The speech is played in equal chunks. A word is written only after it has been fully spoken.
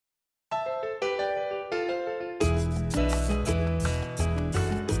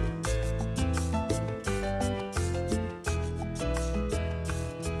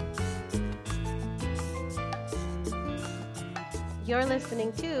You're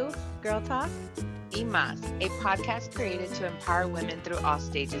listening to Girl Talk Y Más, a podcast created to empower women through all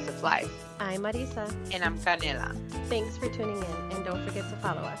stages of life. I'm Marisa. And I'm Canela. Thanks for tuning in, and don't forget to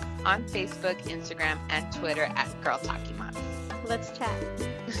follow us on Facebook, Instagram, and Twitter at Girl Talk Y Más. Let's chat.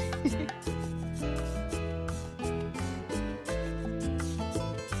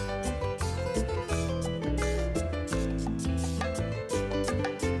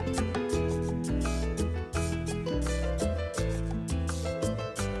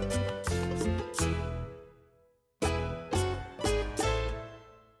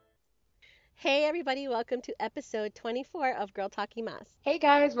 Hey everybody, welcome to episode 24 of Girl Talk Y Más. Hey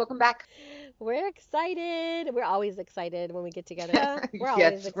guys, welcome back. We're excited. We're always excited when we get together.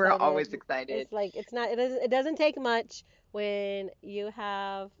 We're always excited. It's like it doesn't take much when you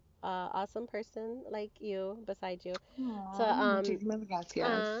have an awesome person like you beside you.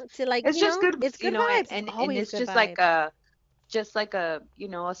 Aww, to like it's just good, it's good vibes. and it's just like a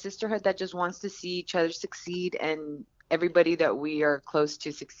sisterhood that just wants to see each other succeed and everybody that we are close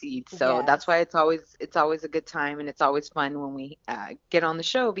to succeed. So Yes. That's why it's always a good time, and it's always fun when we get on the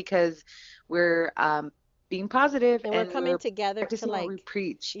show because we're being positive and we're coming together to what we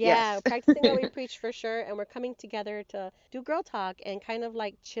preach. Yeah, Yes. practicing what we preach for sure, and we're coming together to do girl talk and kind of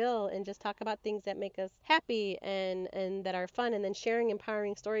like chill and just talk about things that make us happy and that are fun, and then sharing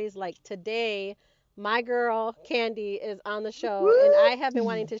empowering stories. Like today, my girl Candy is on the show, Woo! and I have been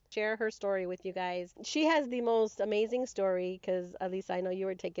wanting to share her story with you guys. She has the most amazing story, because at least I know you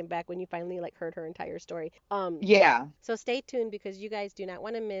were taken back when you finally like heard her entire story. Yeah. So stay tuned because you guys do not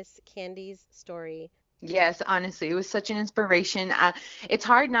want to miss Candy's story. Yes, honestly, it was such an inspiration. It's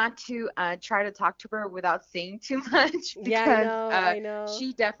hard not to try to talk to her without saying too much because Yeah, I know.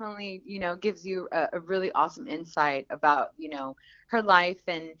 she definitely, gives you a really awesome insight about, her life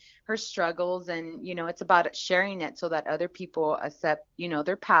and her struggles. And, it's about sharing it so that other people accept,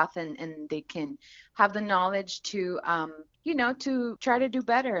 their path and they can have the knowledge to, to try to do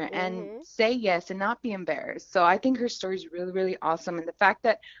better and say yes and not be embarrassed. So I think her story is really, really awesome. And the fact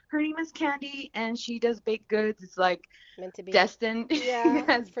that her name is Candy and she does baked goods is like Meant to be. destined. Yeah,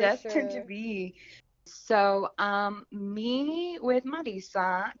 Yes, for destined sure. to be. So me with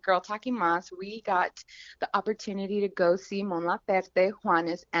Marisa, Girl Talk Y Más, we got the opportunity to go see Mon Laferte,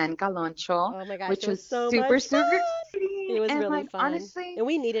 Juanes, and Caloncho, Oh my gosh, which it was so super, much super fun. exciting. It was And really like, fun. honestly, And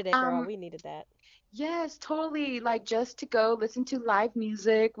we needed it, girl. We needed that. yes, totally. Like just to go listen to live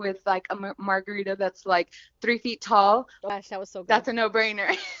music with like a margarita that's like 3 feet tall. Oh gosh, that was so good. That's a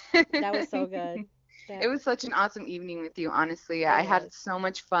no-brainer. That was so good. It was such an awesome evening with you, honestly. It I had was. so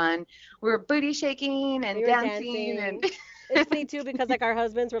much fun. We were booty shaking and We were dancing and It's funny too because like our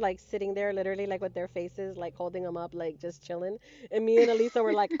husbands were like sitting there literally like with their faces like holding them up like just chilling, and me and Elisa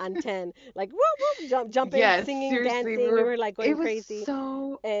were like on 10 like whoop whoop jumping, yes, singing, seriously, dancing. We were like going it was crazy,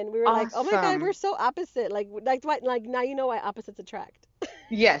 so and we were like, oh my God, awesome. we're so opposite. Like now you know why opposites attract.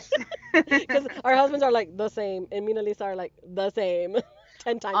 Yes. Because our husbands are like the same, and me and Elisa are like the same,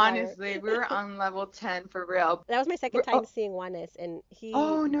 10 times higher. Honestly, we were on level 10 for real. That was my second time seeing Juanes, and he.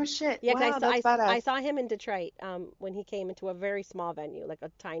 Oh, no shit. Yeah, Wow, 'cause that's I badass. saw him in Detroit when he came into a very small venue, like a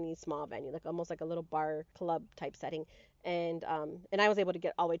tiny small venue, like almost like a little bar club type setting. And I was able to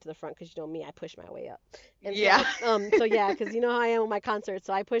get all the way to the front because you know me, I push my way up. And Yeah. so yeah, because you know how I am with my concerts,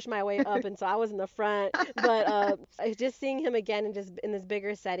 so I pushed my way up, and so I was in the front. But just seeing him again and just in this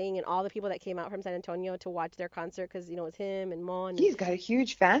bigger setting, and all the people that came out from San Antonio to watch their concert, because you know it's him and Mon. He's got a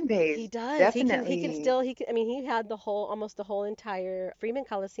huge fan base. He does. Definitely. He can still. I mean, he had almost the whole entire Freeman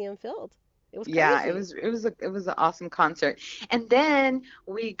Coliseum filled. It was crazy. Yeah, it was an awesome concert. And then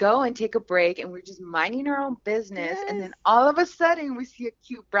we go and take a break and we're just minding our own business, and then Yes. all of a sudden we see a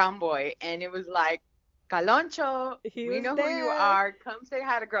cute brown boy and it was like, Caloncho, He we was know who you there. are. Come say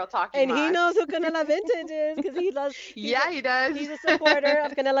hi to Girl Talk Y And he Más. knows who Canela Vintage is because he loves. Yeah, he does. He's a supporter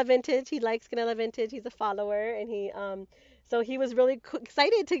of Canela Vintage. He likes Canela Vintage. He's a follower, and so he was really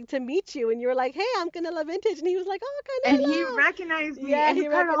excited to meet you. And you were like, "Hey, I'm Canela Vintage," and he was like, "Oh, Canela." And he recognized me, Yeah, and he he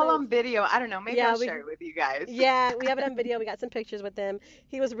got it all recognized. on video. I don't know, maybe Yeah, I'll share it with you guys. Yeah, we have it on video. We got some pictures with him.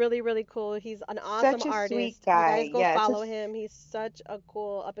 He was really, really cool. He's an awesome Such a artist. sweet You guy. guys go Yeah, follow him. He's such a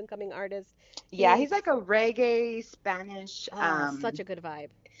cool up and coming artist. yeah, he's like a reggae Spanish. Such a good vibe.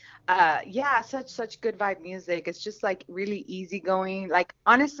 Yeah, such good vibe music. It's just like really easygoing. Like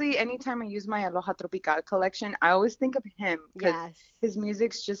honestly, anytime I use my Aloha Tropical collection, I always think of him because Yes. his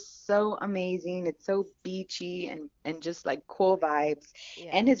music's just so amazing. It's so beachy and just like cool vibes.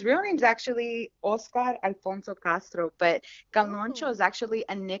 Yeah. And his real name's actually Oscar Alfonso Castro, but Caloncho Oh. is actually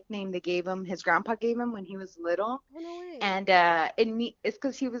a nickname they gave him. His grandpa gave him when he was little, Oh, no way. and it's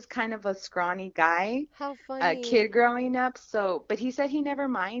because he was kind of a scrawny guy, How a funny. kid growing up. So, but he said he never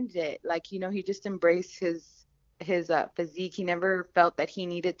minded it. Like, he just embraced his physique. He never felt that he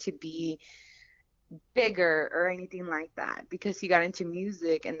needed to be bigger or anything like that because he got into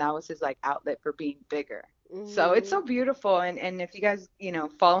music and that was his like outlet for being bigger. So it's Hmm. so beautiful, and if you guys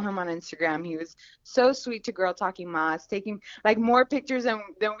follow him on Instagram, he was so sweet to Girl Talking Mas, taking like more pictures than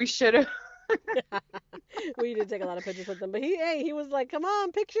we should have. We did take a lot of pictures with him, but he was like, "Come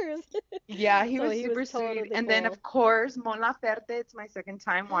on, pictures." Yeah, he So was he was super sweet. totally And then, cool. of course, Mon Laferte, it's my second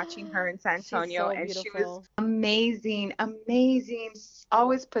time watching her in San She's Antonio, so and she was beautiful. amazing, amazing.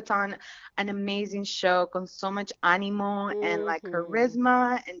 Always puts on an amazing show con so much animo and like Hmm.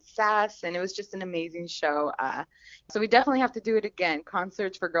 charisma and sass, and it was just an amazing show. So we definitely have to do it again.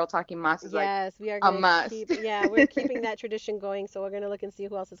 Concerts for Girl Talking Mas is like Yes, we are a gonna must. keep, yeah, we're keeping that tradition going. So we're gonna look and see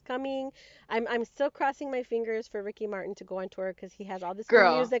who else is coming. I'm still crossing my fingers for Ricky Martin to go on tour because he has all this new Girl,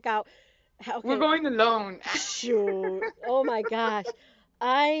 music out. we're Okay, going alone. shoot. Oh my gosh.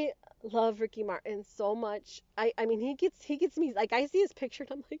 I love Ricky Martin so much. I mean he gets me like I see his picture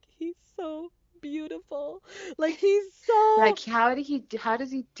and I'm like he's so beautiful. Like he's so Like, how does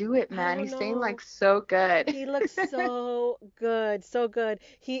he do it, I man? don't He's saying know. like so good. He looks so good, so good.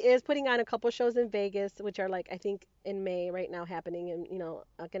 He is putting on a couple shows in Vegas, which are like I think in May right now happening. And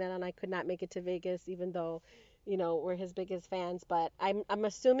Ganella and I could not make it to Vegas, even though, we're his biggest fans. But I'm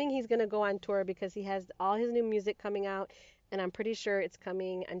assuming he's gonna go on tour because he has all his new music coming out, and I'm pretty sure it's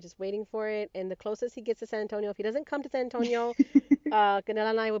coming. I'm just waiting for it. And the closest he gets to San Antonio, if he doesn't come to San Antonio, Ganella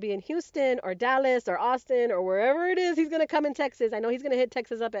and I will be in Houston or Dallas or Austin or wherever it is. He's gonna come in Texas. I know he's gonna hit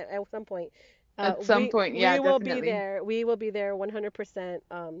Texas up at some point. At some We point, yeah, we will be definitely. there. We will be there 100%.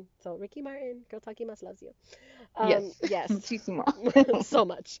 So Ricky Martin, Girl Talkie Mas loves you. Yes. Yes, Muchísimo. so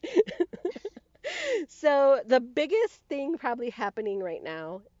much. So the biggest thing probably happening right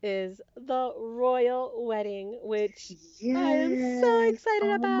now is the royal wedding, which I am so Yes. excited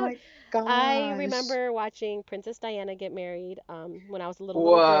Oh about. my I gosh. remember watching Princess Diana get married when I was a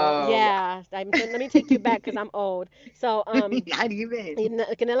little girl. Whoa. Yeah, let me take you back because I'm old. So Not even.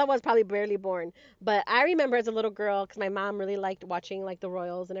 Canela was probably barely born, but I remember as a little girl because my mom really liked watching like the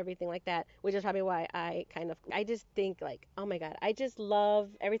royals and everything like that, which is probably why I just think like, oh my God, I just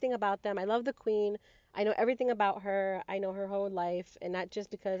love everything about them. I love the queen. I know everything about her. I know her whole life, and not just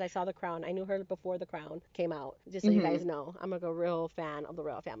because I saw The Crown. I knew her before The Crown came out. Just so you Hmm. guys know, I'm like a real fan of the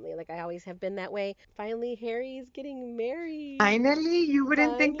royal family. Like I always have been that way. Finally, Harry's getting married. Finally, you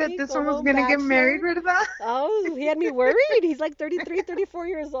wouldn't think that Finally, this one was como gonna get married, bachelor. ¿verdad? Oh, he had me worried. He's like 33, 34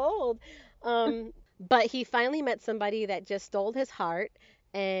 years old. But he finally met somebody that just stole his heart,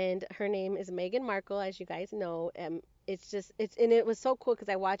 and her name is Meghan Markle, as you guys know. And it was so cool because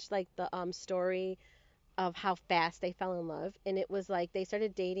I watched like the story of how fast they fell in love, and it was like they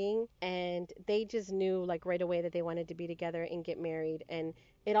started dating and they just knew like right away that they wanted to be together and get married, and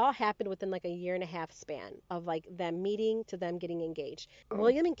it all happened within like a year and a half span of like them meeting to them getting engaged. Oh,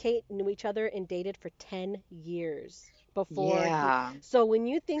 William and Kate knew each other and dated for 10 years before he yeah. so when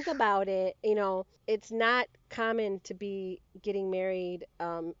you think about it, it's not common to be getting married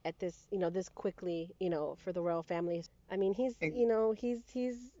at this, this quickly, for the royal family. I mean, he's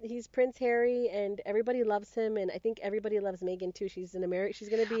Prince Harry, and everybody loves him, and I think everybody loves Meghan too. She's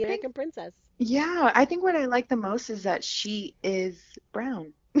gonna be I think, American princess. yeah, I think what I like the most is that she is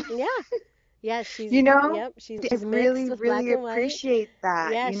brown. Yeah, yeah, You know, yep, she's I she's mixed really, with black really and white. appreciate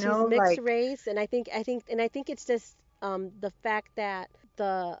that, Yeah, you she's know, mixed like, race, and I think it's just the fact that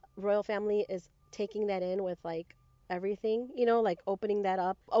the royal family is taking that in with like everything, like opening that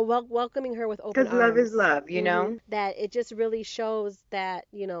up, welcoming her with open because love is arms. love, you know? That it just really shows that,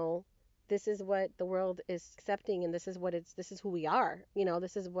 this is what the world is accepting, and this is who we are.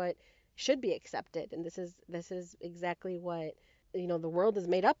 This is what should be accepted, and this is exactly what, the world is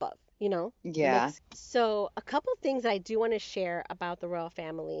made up of, Yeah. mixed. So a couple things I do want to share about the royal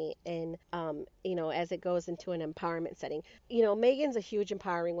family, and as it goes into an empowerment setting. Megan's a huge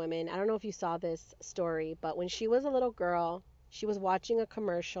empowering woman. I don't know if you saw this story, but when she was a little girl, she was watching a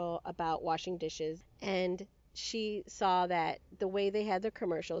commercial about washing dishes, and she saw that the way they had their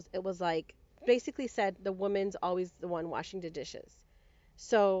commercials, it was like basically said the woman's always the one washing the dishes.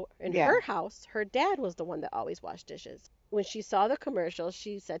 So in Yeah. her house, her dad was the one that always washed dishes. When she saw the commercial,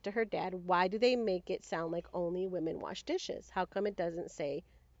 she said to her dad, "Why do they make it sound like only women wash dishes? How come it doesn't say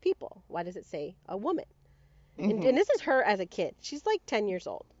people? Why does it say a woman?" and Mhm. this is her as a kid. She's like 10 years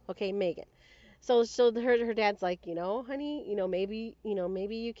old. Okay, Megan. So her dad's like, honey, maybe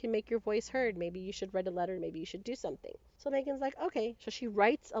you can make your voice heard. Maybe you should write a letter. Maybe you should do something. So Megan's like, okay. So she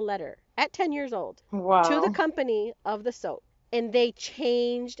writes a letter at 10 years old to the Wow. company of the soap, and they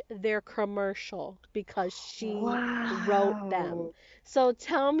changed their commercial because she wrote them. Wow. So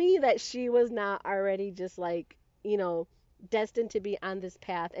tell me that she was not already just like, you know, destined to be on this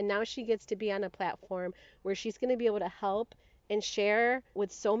path, and now she gets to be on a platform where she's going to be able to help and share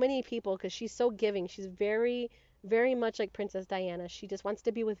with so many people because she's so giving. She's very, very much like Princess Diana. She just wants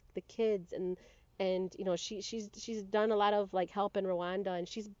to be with the kids, and she's done a lot of like help in Rwanda, and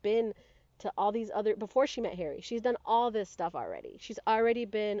she's been to all these other before she met Harry. She's done all this stuff already. She's already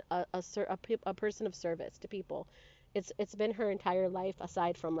been a person of service to people. It's been her entire life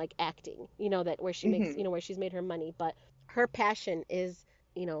aside from like acting, that where she makes, Mhm. where she's made her money, but her passion is,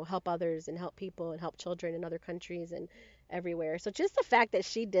 help others and help people and help children in other countries and everywhere. So just the fact that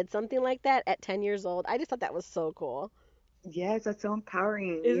she did something like that at 10 years old, I just thought that was so cool. Yes, that's so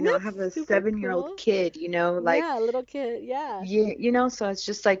empowering. Isn't I that have a super 7-year-old cool? kid, like, Yeah, little kid. Yeah. yeah, so it's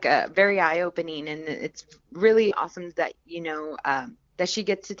just like very eye-opening, and it's really awesome that, that she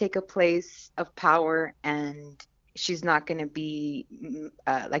gets to take a place of power, and she's not going to be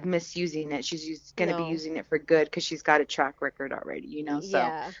like misusing it. She's going to be No. using it for good because she's got a track record already, So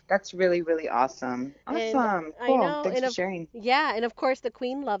Yeah. that's really, really awesome. And Awesome. I Cool. know, Thanks and for of sharing. yeah, and of course the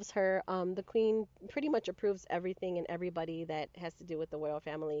queen loves her. The queen pretty much approves everything and everybody that has to do with the royal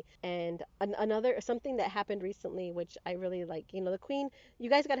family. And another something that happened recently, which I really like, the queen. You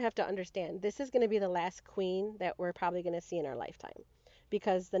guys gotta have to understand, this is gonna be the last queen that we're probably gonna see in our lifetime,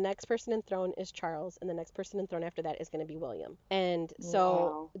 because the next person in throne is Charles, and the next person in throne after that is gonna be William. And so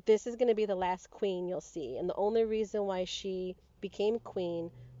Wow. this is gonna be the last queen you'll see, and the only reason why she became queen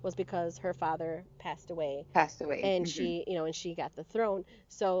was because her father passed away, Passed away. and Hmm. she got the throne.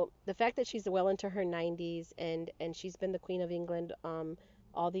 So the fact that she's well into her 90s, and she's been the queen of England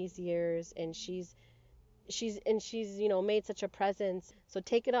all these years, and she's made such a presence. So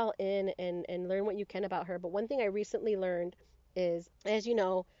take it all in and learn what you can about her. But one thing I recently learned is, as you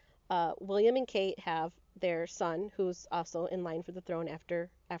know, William and Kate have their son who's also in line for the throne after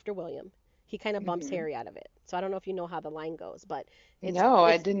William. He kind of bumps Hmm. Harry out of it. So I don't know if you know how the line goes, but it's No,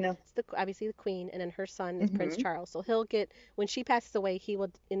 I it's didn't know. it's the obviously the queen, and then her son is Prince Hmm. Charles. So he'll get, when she passes away, he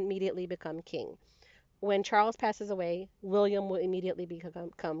will immediately become king. When Charles passes away, William will immediately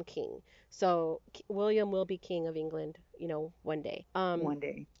become king. So William will be king of England, one day. One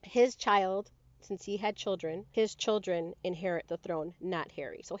day. His child, since he had children, his children inherit the throne, not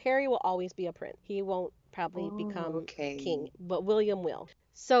Harry. So Harry will always be a prince. He won't probably Oh, become king, okay. but William will.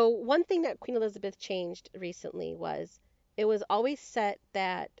 So one thing that Queen Elizabeth changed recently was, it was always set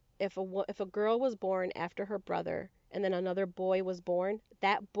that if a girl was born after her brother and then another boy was born,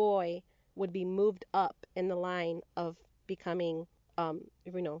 that boy would be moved up in the line of becoming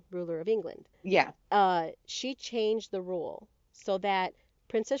ruler of England. Yeah. She changed the rule so that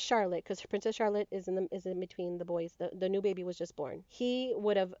Princess Charlotte, because Princess Charlotte is in between the boys, the new baby was just born. He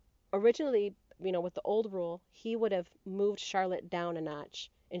would have originally, with the old rule, he would have moved Charlotte down a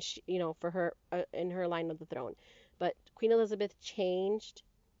notch, and for her in her line of the throne. But Queen Elizabeth changed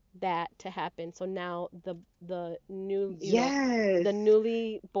that to happen. So now the new, Yes. the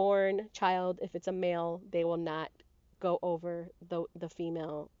newly born child, if it's a male, they will not go over the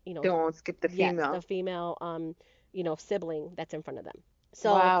female, Don't skip the yes, the female. female sibling that's in front of them.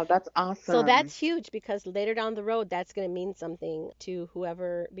 So Wow, that's so awesome. that's huge, because later down the road, that's going to mean something to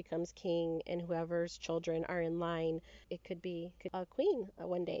whoever becomes king and whoever's children are in line. It could be a queen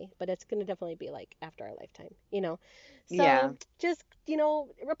one day, but it's going to definitely be like after our lifetime. Yeah. So just,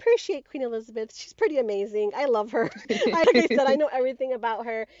 appreciate Queen Elizabeth. She's pretty amazing. I love her. Like I said, I know everything about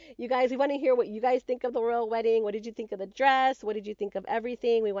her. You guys, we want to hear what you guys think of the royal wedding. What did you think of the dress? What did you think of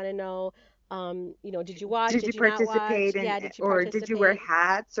everything? We want to know, did you watch? Did Did you you not watch? participate in, Yeah, did you or did you wear participate?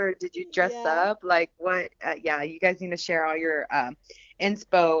 hats, or did you dress Yeah. up? Like what? Yeah, you guys need to share all your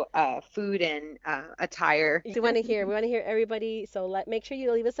inspo food and attire. We want to hear everybody. So make sure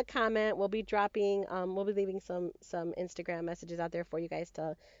you leave us a comment. We'll be leaving some Instagram messages out there for you guys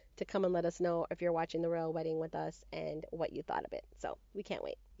to come and let us know if you're watching the royal wedding with us and what you thought of it. So we can't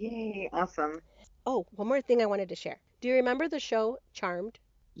wait. Yay, awesome. Oh, one more thing I wanted to share. Do you remember the show Charmed?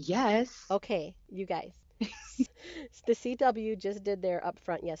 Yes. Okay, you guys. The CW just did their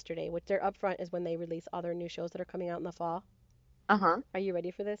upfront yesterday, which their upfront is when they release all their new shows that are coming out in the fall. Uh-huh. Are you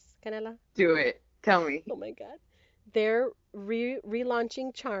ready for this, Canela? Do it. Tell me. Oh my God. They're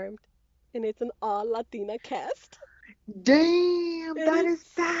relaunching Charmed, and it's an all Latina cast. Damn, It that is is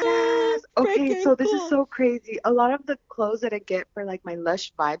so badass. Okay, freaking so this is cool. so crazy. A lot of the clothes that I get for like my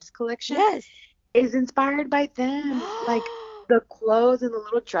Lush Vibes collection Yes. is inspired by them. Like the clothes and the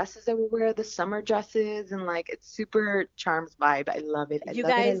little dresses that we wear, the summer dresses, and like it's super Charms vibe. I love it. I You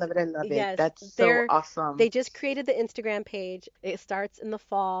love it. I guys, love it. I love it. yes, That's so they awesome. just created the Instagram page. It starts in the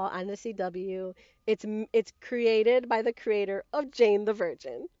fall on the CW. It's created by the creator of Jane the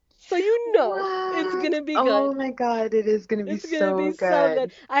Virgin. So you know it's What? gonna be Oh good. my God, it is gonna be It's gonna be so so good.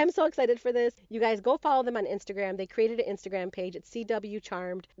 good. I'm so excited for this. You guys go follow them on Instagram. They created an Instagram page. It's CW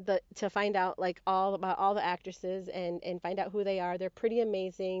Charmed to find out like all about all the actresses and find out who they are. They're pretty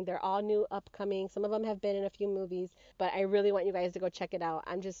amazing. They're all new upcoming. Some of them have been in a few movies, but I really want you guys to go check it out.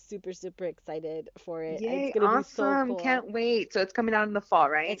 I'm just super super excited for it. It's Yay, gonna be so awesome. cool. Can't wait. So it's coming out in the fall,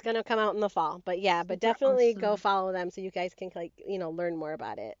 It's right? gonna come out in the fall, but yeah, but Super definitely go awesome. follow them so you guys can like learn more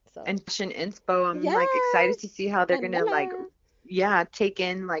about it. So And fashion inspo, I'm like excited yes, to see how they're gonna like, Manila. yeah, take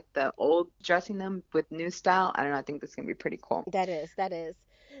in like the old dressing them with new style. I don't know, I think this is gonna be pretty cool. That is, that is.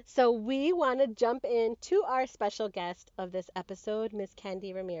 So we want to jump into our special guest of this episode, Miss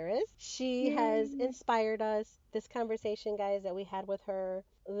Candy Ramirez. She has Yay. inspired us. This conversation, guys, that we had with her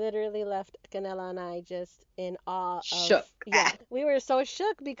literally left Canela and I just in awe of, Shook. yeah, we were so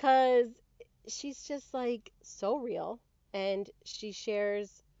shook because she's just like so real and she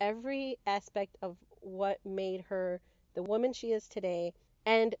shares every aspect of what made her the woman she is today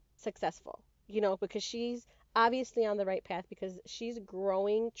and successful, because she's obviously on the right path because she's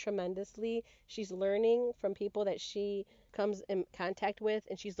growing tremendously. She's learning from people that she comes in contact with,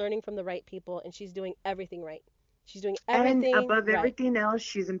 and she's learning from the right people, and she's doing everything right. She's doing And everything above right. everything else,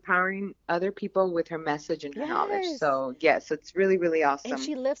 she's empowering other people with her message and her knowledge. Yes. So, yes, it's really, really And awesome.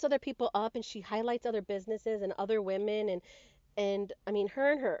 she lifts other people up and she highlights other businesses and other women and I mean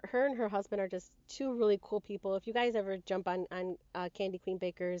her and her husband are just two really cool people. If you guys ever jump on Candy Queen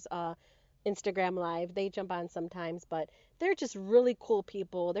Baker's Instagram live, they jump on sometimes, but they're just really cool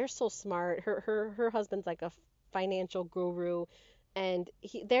people. They're so smart. Her husband's like a financial guru and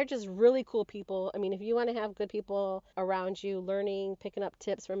they're just really cool people. I mean, if you want to have good people around you, learning, picking up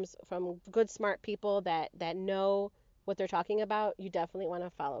tips from good smart people that know what they're talking about, you definitely want to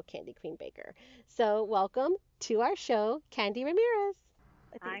follow Candy Queen Baker. So, welcome to our show, Candy Ramirez.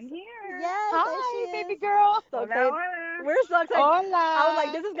 I think I'm so. here. Yes, there she Hi, baby is. girl. So Hola, excited. hola. We're so excited. I was like,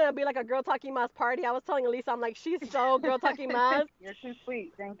 Hola. this is gonna be like a girl talking Mas party. I was telling Elisa, I'm like, she's so girl talking Mas. You're too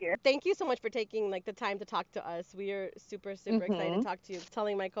sweet. Thank you. Thank you so much for taking like the time to talk to us. We are super super excited to Mm-hmm. talk to you.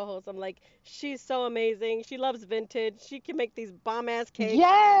 Telling my co-host, I'm like, she's so amazing. She loves vintage. She can make these bomb ass cakes.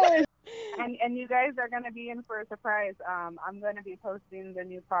 Yes. And you guys are gonna be in for a surprise. I'm gonna be posting the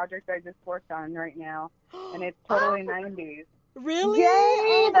new project I just worked on right now, and it's totally 90s. Really? Yay,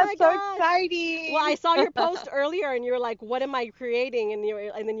 Oh my that's so gosh. Well, I exciting. saw your post earlier and you were like, "What am I creating?" And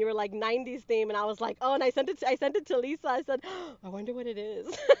then you were like 90s theme and I was like, "Oh," and I sent it to Lisa. I said, "I wonder what it is."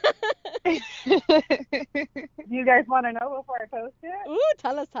 Do you guys want to know before I post it? Ooh,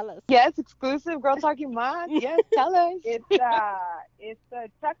 tell us. Yes, exclusive Girl Talking Moms. Yes, tell us. It's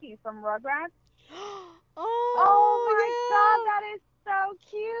Chucky from Rugrats. Oh my God, Oh, that is so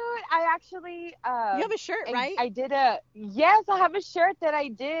cute. I actually yeah. You have a shirt, I right? I did a yes, I have a shirt that I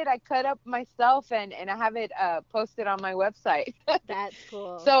did. I cut up myself and I have it posted on my website. That's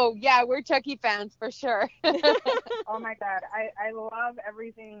cool. So yeah, we're Chucky fans for sure. Oh my God, I love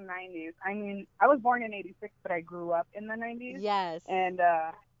everything 90s. I mean, I was born in '86, but I grew up in the '90s, Yes. and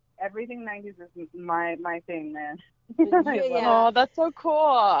everything 90s is my thing, man. I love Yeah. it. Oh, that's so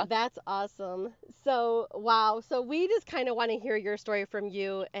cool. That's awesome. So, wow. So we just kind of want to hear your story from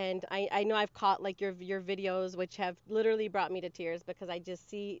you. And I know I've caught like your videos, which have literally brought me to tears because I can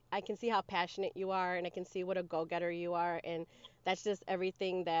see how passionate you are and I can see what a go-getter you are. And that's just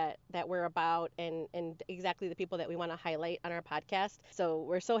everything that we're about and exactly the people that we want to highlight on our podcast. So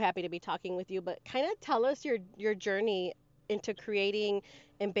we're so happy to be talking with you. But kind of tell us your journey into creating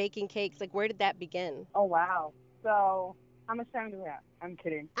and baking cakes. Like, where did that begin? Oh wow. So how much time do we have? I'm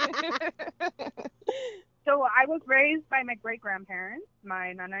kidding. So I was raised by my great grandparents,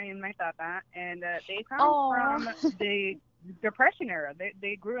 my nana and my tata, and they come Oh. from the Depression era.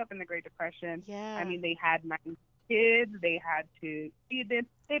 They grew up in the Great Depression. I Yeah. mean, they had 9 kids. They had to feed them.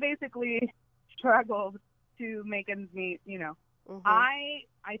 They basically struggled to make ends meet. Mhm.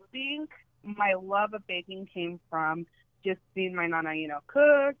 I think my love of baking came from just seeing my nana,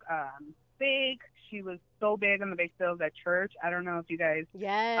 cook, bake. She was so big on the bake sales at church. I don't know if you guys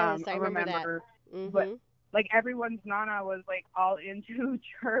Yes, I remember that. remember, but Mhm. like everyone's nana was like all into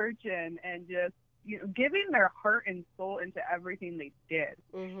church and just giving their heart and soul into everything they did,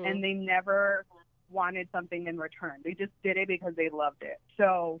 and Mhm. they never wanted something in return. They just did it because they loved it.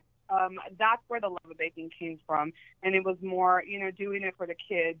 So that's where the love of baking came from. And it was more, doing it for the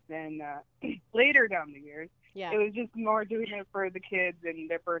kids. And later down the years, Yeah. it was just more doing it for the kids and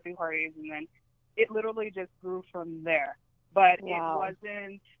their birthday parties. And then it literally just grew from there. But Wow.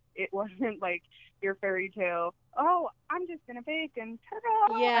 it wasn't like your fairy tale, oh, I'm just going to bake and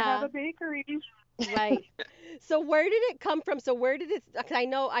ta-da, I have Yeah. a bakery. Right. So where did it come from? So where did it? 'Cause I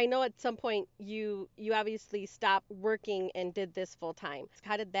know at some point you obviously stopped working and did this full time.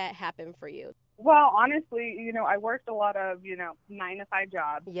 How did that happen for you? Well, honestly, I worked a lot of, 9 to 5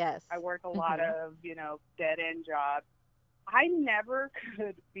 jobs. Yes. I worked a lot Mhm. of, dead end jobs. I never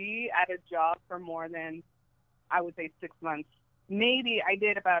could be at a job for more than, I would say, 6 months. Maybe I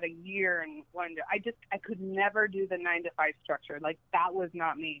did about a year and one. I could never do the 9 to 5 structure. Like that was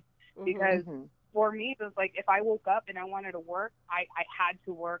not me. Mhm. Because Mhm. for me, it was like if I woke up and I wanted to work, I had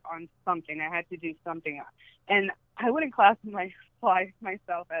to work on something. I had to do something. And I wouldn't classify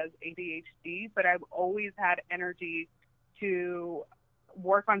myself as ADHD, but I've always had energy to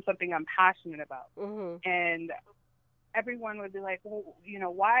work on something I'm passionate about. Mhm. And everyone would be like, well,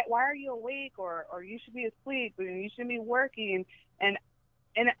 why are you awake, or you should be asleep and you should be working. And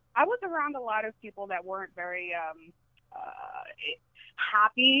I was around a lot of people that weren't very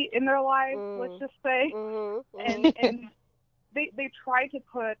happy in their lives, let's Mm. just say. Mhm. and Mhm. and they try to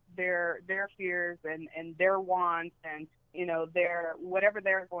put their fears and their wants and their whatever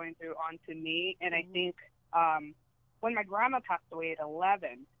they're going through onto me. And I think when my grandma passed away at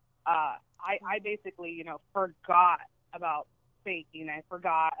 11, I basically forgot about baking. I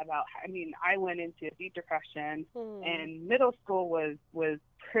forgot about. I mean, I went into a deep depression, Hmm. and middle school was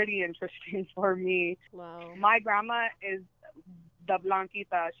pretty interesting for me. Wow. My grandma is the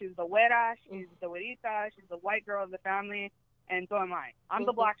blanquita. She's the güera. Mm. She's the güerita. She's the white girl of the family, and so am I. I'm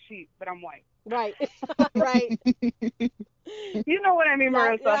the Mhm. black sheep, but I'm white. Right. Right. You know what I mean,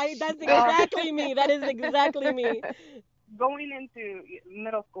 Marissa? That's Uh, exactly me. That is exactly me. Going into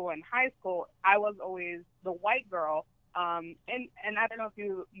middle school and high school, I was always the white girl. And I don't know if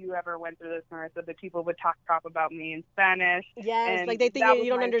you ever went through this, Marissa, but people would talk crap about me in Spanish, Yes, and like they think that you, was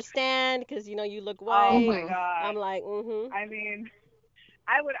you don't my. understand because you look Oh white. my Mhm. God! I'm like, mhm. I mean,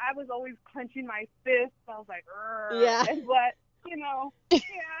 I was always clenching my fists. I was like, "Rrr." Yeah. But yeah,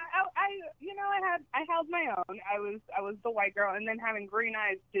 I held my own. I was the white girl, and then having green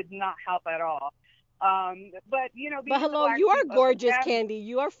eyes did not help at all. But But being the hello, black you are sheep of the gorgeous, family. Candy.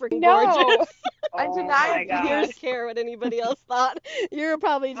 You are freaking gorgeous. No, Oh my You undeniably. God. don't care what anybody else thought. You're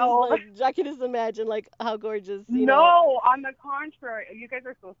probably just No, like, I can just imagine like how gorgeous. no. On the contrary, you guys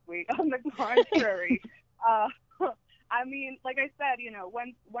are so sweet. On the contrary, uh, I mean, like I said,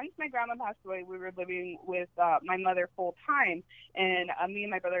 once my grandma passed away, we were living with my mother full time, and me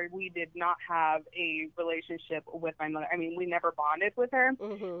and my brother, we did not have a relationship with my mother. I mean, we never bonded with her.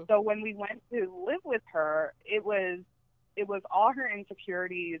 Mhm. So when we went to live with her, it was all her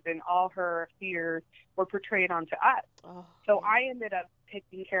insecurities and all her fears were portrayed onto us. Oh, So yeah. I ended up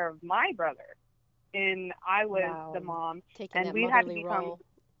taking care of my brother, and I was the Wow. mom, Taking and that we had to motherly become. role.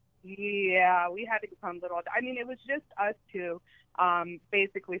 Yeah, we had to become little. I mean, it was just us two,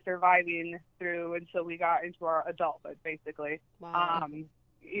 basically surviving through until we got into our adulthood, basically. Wow. Um,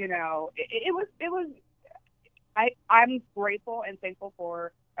 it was. I'm grateful and thankful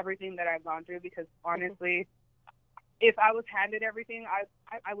for everything that I've gone through because Mhm. honestly, if I was handed everything,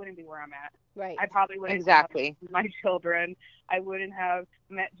 I wouldn't be where I'm at. Right. I probably wouldn't have Exactly. my children. I wouldn't have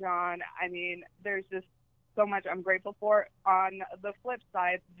met John. I mean, there's just so much I'm grateful for. On the flip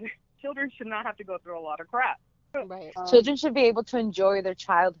side, children should not have to go through a lot of crap. Right. Um, Children should be able to enjoy their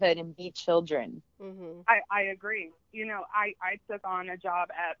childhood and be children. Mhm. I agree. I took on a job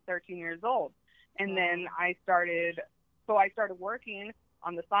at 13 years old, and then Wow. I started working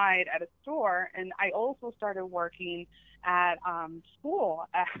on the side at a store, and I also started working at school.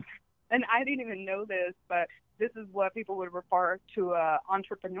 And I didn't even know this, but this is what people would refer to a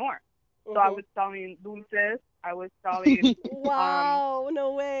entrepreneur. So I Mhm. was selling dulces. I was selling um, Wow.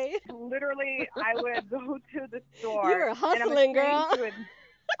 No way. literally, I would go to the You store, were and hustling, girl.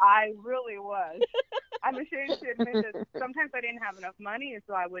 I really was. I'm ashamed to admit that sometimes I didn't have enough money,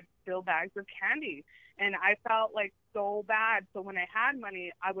 so I would fill bags of candy, and I felt like so bad. So when I had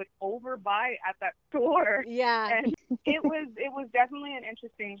money, I would overbuy at that store, Yeah. and it was definitely an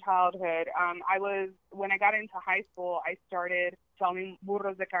interesting childhood. I was when I got into high school, I started selling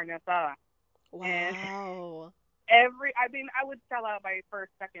burros de carne asada, and Wow. I mean, I would sell out by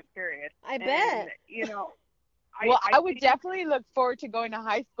first, second period, I and bet. Well, I I would think definitely look forward to going to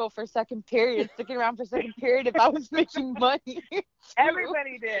high school for second period, sticking around for second period if I was making money. Too.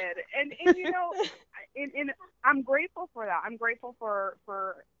 everybody did, and you know, and I'm grateful for that. I'm grateful for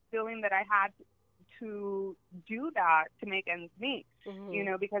feeling that I had to do that to make ends meet. You Mhm.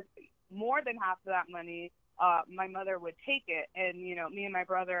 know, because more than half of that money, my mother would take it, and you know, me and my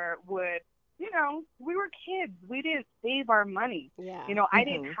brother would. You know, we were kids. We didn't save our money. You Yeah. know, I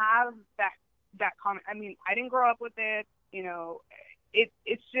didn't Hmm. have that comment. I mean, I didn't grow up with it. You know,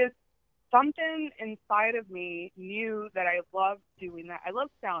 it's just something inside of me knew that I loved doing that. I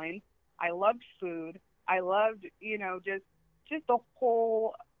loved selling. I loved food. I loved, you know, just the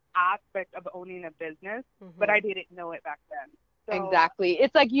whole aspect of owning a business, but I Mhm. didn't know it back then. So, Exactly.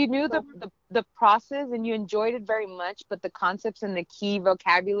 It's like you knew so the process and you enjoyed it very much, but the concepts and the key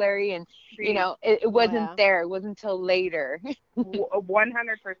vocabulary and the it wasn't Yeah. there. It wasn't until later.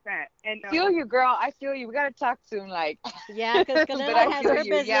 100%. And Feel no, you, girl. I feel you. We gotta talk soon, like. Yeah, because But Canela I has feel her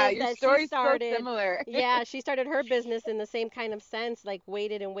you. Yeah, business your that she story's so started. similar. Yeah, she started her business in the same kind of sense, like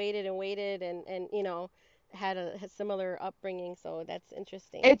waited and waited and waited and had a similar upbringing. So that's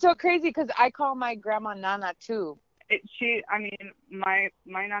interesting. It's so crazy because I call my grandma Nana too. I mean, my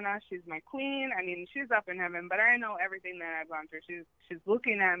nana, she's my queen. I mean, she's up in heaven, but I know everything that I've gone through. She's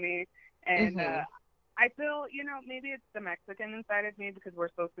looking at me, and Hmm. I feel, you know, maybe it's the Mexican inside of me because we're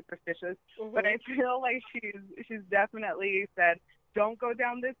so superstitious, but I Mhm. feel like she's definitely said, don't go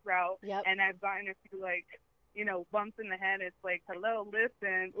down this route. Yep. And I've gotten a few like, you know, bumps in the head. It's like, hello,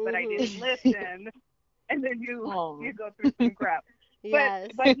 listen, but I Mhm. didn't listen, and then you Oh. go through some crap. But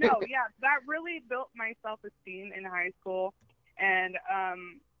Yes. but no, yeah, that really built my self esteem in high school, and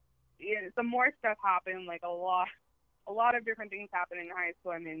yeah, some more stuff happened, like a lot of different things happen in high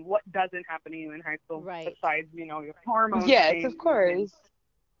school. I mean, what doesn't happen to you in high school Right. besides, you know, your hormones Yes, of changing and course.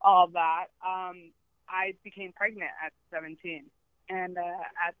 all that? I became pregnant at 17, and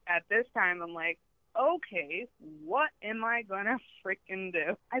at this time, I'm like, okay, what am I gonna freaking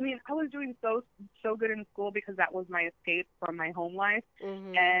do? I mean, I was doing so good in school because that was my escape from my home life,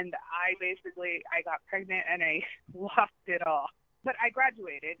 Mhm. and I got pregnant and I lost it all. But I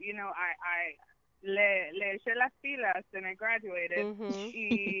graduated. You know, I le eché las pilas and I graduated. Mhm.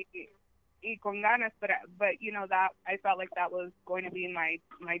 Y, y con ganas, but you know that I felt like that was going to be my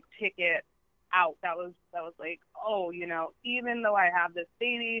ticket out. That was like, oh, you know, even though I have this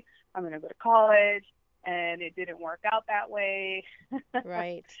baby, I'm gonna go to college, and it didn't work out that way.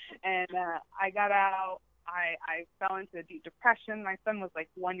 Right. And I got out. I fell into a deep depression. My son was like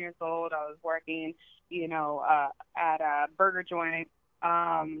 1 year old. I was working, you know, at a burger joint.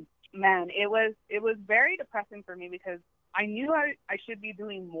 Man, it was very depressing for me because I knew I should be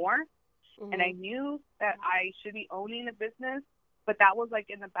doing more, and I Mhm. knew that I should be owning a business, but that was like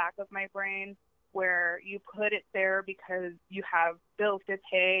in the back of my brain where you put it there because you have bills to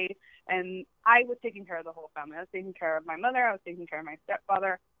pay, and I was taking care of the whole family. I was taking care of my mother, I was taking care of my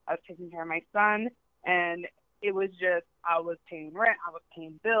stepfather, I was taking care of my son, and it was just I was paying rent, I was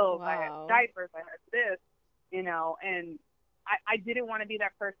paying bills, I had Wow. diapers, I had this, you know, and I didn't want to be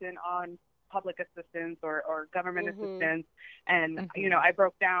that person on public assistance or government Mhm. assistance. And, you know, Hmm. I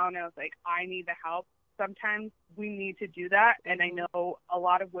broke down and I was like, I need the help. Sometimes we need to do that. And I Mhm. know a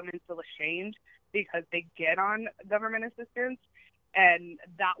lot of women feel ashamed because they get on government assistance. And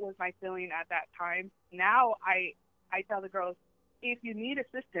that was my feeling at that time. Now I tell the girls, if you need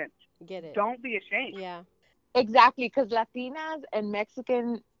assistance, Get it. don't be ashamed. Yeah. Exactly, because Latinas and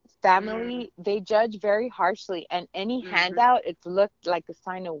Mexican Mm, family, they judge very harshly, and any mm-hmm. handout, it's looked like a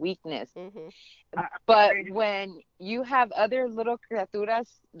sign of weakness. Mhm. I But agree. when you have other little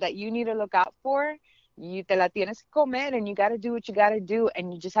criaturas that you need to look out for, you te la tienes que comer, and you got to do what you got to do,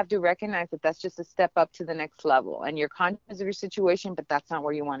 and you just have to recognize that that's just a step up to the next level, and you're conscious of your situation, but that's not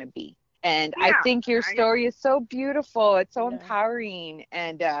where you want to be. And I Yeah. think your I story is so beautiful. It's so Yeah. empowering,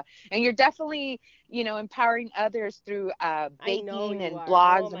 and you're definitely, empowering others through I know baking you and are.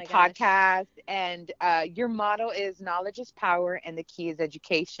 Oh blogs and my gosh. podcasts. And your motto is knowledge is power, and the key is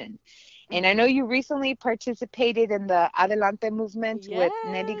education. And I know you recently participated in the Adelante movement with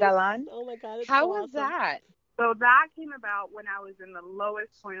Nelly Yes. Galan. Oh my God, it's How so was awesome. that? So that came about when I was in the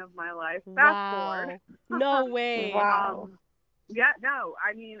lowest point of my life. Fast forward. Wow. No way. Wow. um, yeah, no,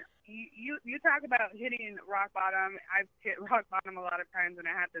 I mean, you talk about hitting rock bottom. I've hit rock bottom a lot of times, and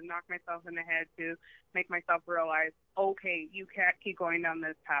I had to knock myself in the head to make myself realize, okay, you can't keep going down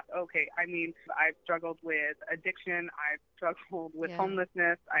this path. Okay, I mean, I've struggled with addiction. I've struggled with Yeah.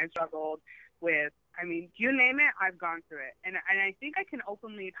 homelessness. I've struggled with, I mean, you name it, I've gone through it, and I think I can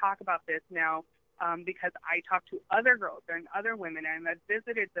openly talk about this now. because I talked to other girls and other women, and I've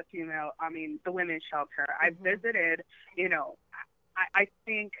visited the women's shelter. I've visited, you know, I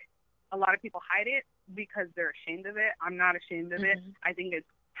think a lot of people hide it because they're ashamed of it. I'm not ashamed of it. I think it's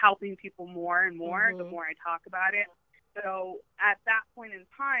helping people more and more the more I talk about it. So at that point in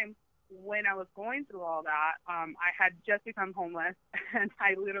time, when I was going through all that, I had just become homeless, and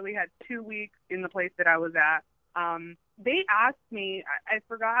I literally had 2 weeks in the place that I was at. They asked me, I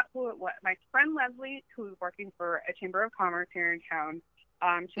forgot who it was, my friend Leslie, who's working for a Chamber of Commerce here in town.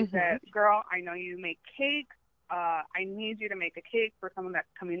 She said, girl, I know you make cakes. I need you to make a cake for someone that's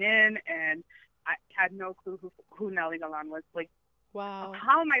coming in. And I had no clue who Nelly Galan was. Like, wow.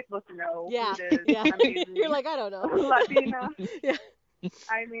 How am I supposed to know Yeah. who this Yeah. amazing You're like, I don't know. Latina? Yeah.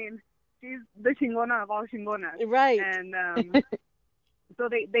 I mean, she's the chingona of all chingonas. Right. And so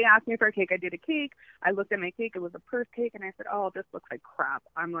they asked me for a cake. I did a cake. I looked at my cake. It was a purse cake, and I said, "Oh, this looks like crap."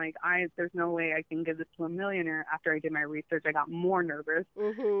 I'm like, there's no way I can give this to a millionaire. After I did my research, I got more nervous,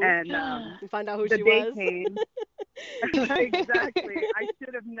 and You find out who the she day was. came. Exactly. I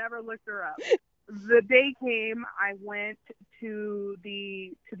should have never looked her up. The day came. I went to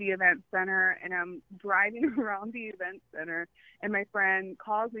the event center, and I'm driving around the event center, and my friend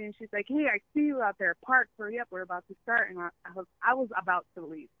calls me, and she's like, "Hey, I see you out there. Park, hurry up. We're about to start." And I was about to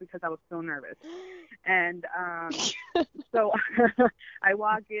leave because I was so nervous. And so I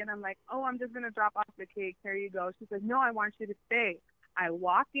walk in. I'm like, "Oh, I'm just gonna drop off the cake. Here you go." She says, "No, I want you to stay." I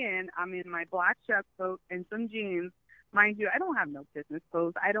walk in. I'm in my black chef coat and some jeans. Mind you, I don't have no business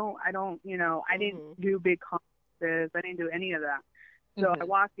clothes. I don't, you know, I didn't do big conferences. I didn't do any of that. So I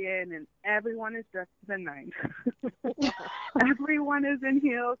walk in, and everyone is dressed to the nines. Everyone is in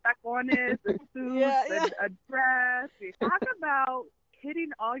heels, tacones, a suit, a dress. You talk about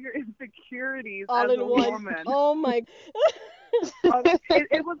hitting all your insecurities all as in a one. woman. Oh my.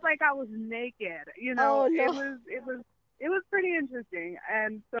 It was like I was naked. You know, Oh, no. it was pretty interesting.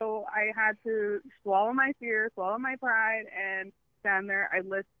 And so I had to swallow my fear, swallow my pride, and stand there. I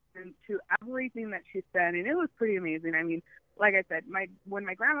listened to everything that she said, and it was pretty amazing. I mean, like I said, when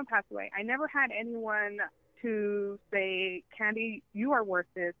my grandma passed away, I never had anyone to say, "Candy, you are worth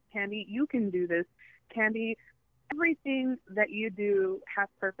this. Candy, you can do this. Candy, everything that you do has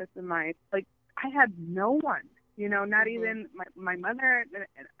purpose in life." Like, I had no one, you know, not even my mother,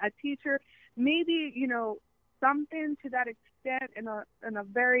 a teacher, maybe, you know, something to that extent in a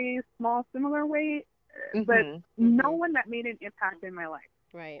very small, similar way, but no one that made an impact in my life.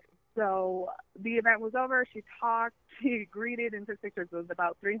 Right. So the event was over. She talked, she greeted, and took pictures. It was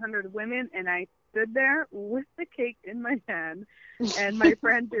about 300 women, and I stood there with the cake in my hand, and my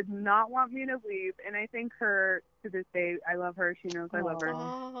friend did not want me to leave, and I thank her to this day. I love her. She knows I love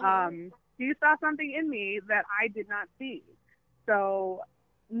her. She saw something in me that I did not see. So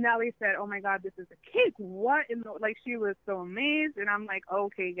Nellie said, "Oh my God, this is a cake. What in the," like, she was so amazed, and I'm like,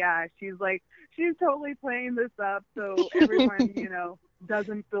 okay, yeah. She's like, she's totally playing this up so everyone, you know,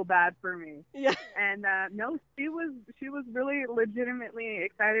 doesn't feel bad for me. Yeah. And no, she was really legitimately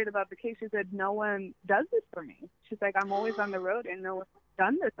excited about the cake. She said, "No one does this for me." She's like, "I'm always on the road, and no one's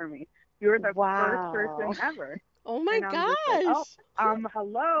done this for me. You're the first person ever." Oh my and gosh. I'm just like,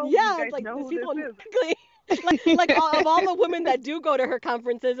 hello. Yeah, You guys it's like know these who people. this is. like of all the women that do go to her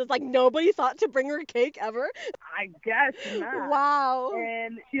conferences, it's like nobody thought to bring her cake ever. I guess not. Wow.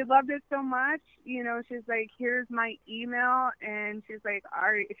 And she loved it so much. You know, she's like, "Here's my email," and she's like,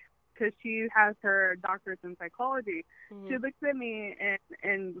 because she has her doctorate in psychology. She looks at me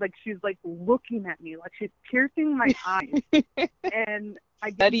and like, she's like looking at me like she's piercing my eyes, and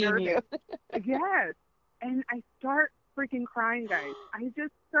I get nervous. Yes, and I start freaking crying, guys. I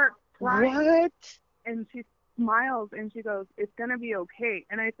just start crying. What? And she smiles and she goes, "It's gonna be okay."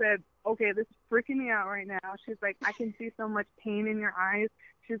 And I said, "Okay, this is freaking me out right now." She's like, "I can see so much pain in your eyes."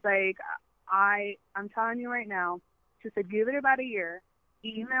 She's like, I'm telling you right now." She said, "Give it about a year.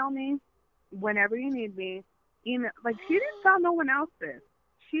 Email me whenever you need me." Email. Like, she didn't tell no one else this.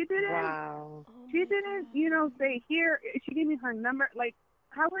 She didn't. Wow. She didn't, you know, say here. She gave me her number. Like,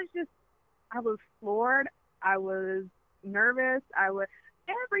 I was floored. I was nervous. I was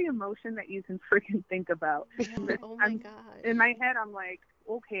every emotion that you can freaking think about. Oh my gosh. In my head, I'm like,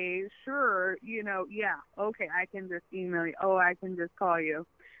 okay, sure, you know, yeah, okay, I can just email you. Oh, I can just call you.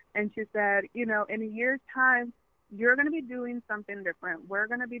 And she said, "You know, in a year's time, you're going to be doing something different. We're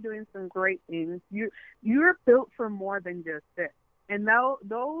going to be doing some great things. You're built for more than just this." And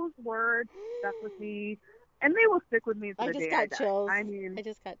those words stuck with me, and they will stick with me to the day I die. Chills. I mean, I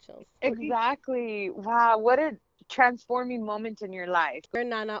just got chills. Exactly. Wow, what a transforming moment in your life. Your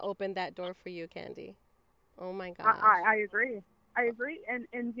Nana opened that door for you, Candy. Oh my gosh. I agree.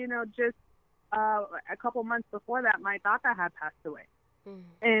 And you know, just a couple months before that, my tata had passed away. Mm.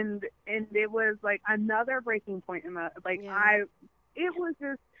 And it was like another breaking point in the, like, Yeah. it was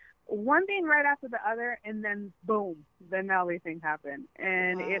just one thing right after the other, and then boom, the Nelly thing happened.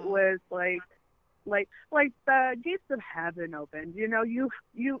 And it Wow. was like the gates of heaven opened.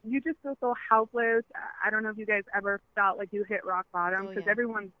 You just feel so helpless. I don't know if you guys ever felt like you hit rock bottom, Oh because yeah.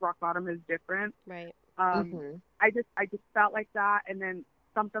 everyone's rock bottom is different. Right. Hmm. I just felt like that, and then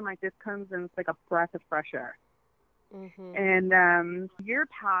something like this comes, and it's like a breath of fresh air. Mhm. And year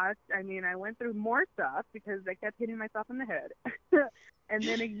passed. I mean, I went through more stuff because I kept hitting myself in the head. And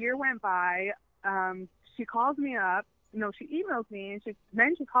then a year went by. She calls me up. No, she emails me,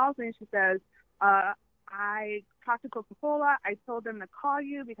 and she calls me and she says, I talked to Coca-Cola. I told them to call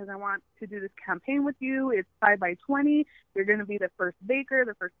you because I want to do this campaign with you. It's 5 by 20. You're going to be the first baker,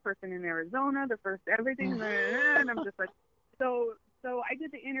 the first person in Arizona, the first everything. And I'm just like, so I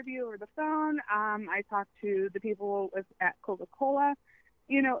did the interview over the phone. I talked to the people at Coca-Cola.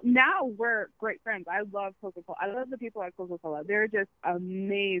 Now we're great friends. I love Coca-Cola. I love the people at Coca-Cola. They're just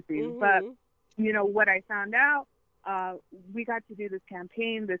amazing. But Mhm. what I found out, we got to do this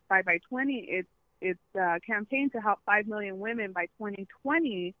campaign, this 5 by 20. It's a campaign to help 5 million women by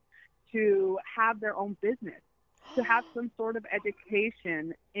 2020 to have their own business, to have some sort of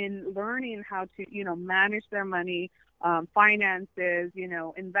education in learning how to, manage their money, finances,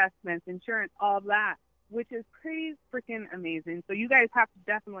 investments, insurance, all of that, which is pretty freaking amazing. So you guys have to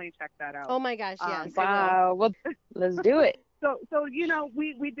definitely check that out. Oh my gosh, yes, I will. Wow. Well, let's do it. So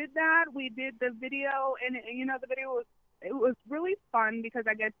we did that. We did the video, and the video was really fun because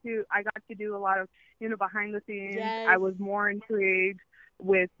I got to do a lot of behind the scenes. I Yes. was more intrigued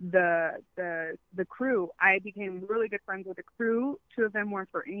with the crew. I became really good friends with the crew. Two of them were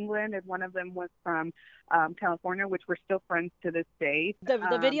from England, and one of them was from California, which we're still friends to this day.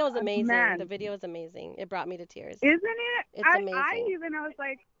 The video is amazing. The Man, video is amazing. It brought me to tears. isn't it? It's I amazing. even I was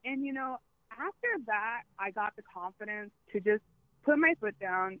like, and after that, I got the confidence to just put my foot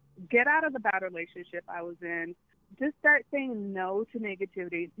down, get out of the bad relationship I was in, just start saying no to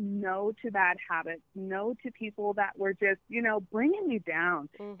negativity, no to bad habits, no to people that were just, bringing me down.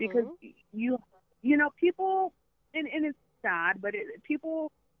 Because Mhm. people, and it's sad, but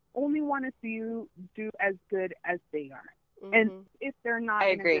people only want to see you do as good as they are. And Mhm. if they're I not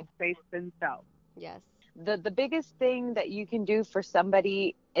in a agree. good space themselves. Yes. The biggest thing that you can do for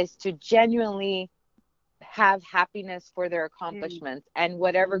somebody is to genuinely have happiness for their Mm-hmm. accomplishments and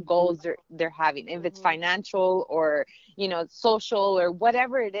whatever goals they're having, if it's Mhm. financial or social or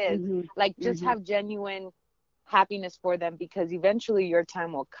whatever it is. Mm-hmm. Like, just Mm-hmm. have genuine happiness for them, because eventually your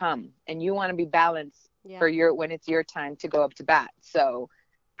time will come and you want to be balanced Yeah. for your when it's your time to go up to bat. So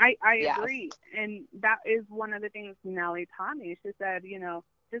I yes. agree. And that is one of the things Nelly taught me. She said,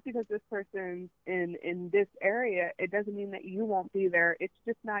 just because this person's in this area, it doesn't mean that you won't be there. It's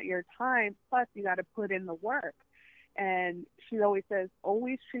just not your time. Plus, you got to put in the work. And she always says,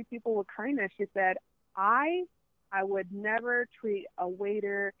 always treat people with kindness. She said, I I would never treat a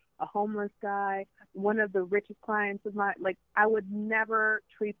waiter, a homeless guy, one of the richest clients of mine, like I would never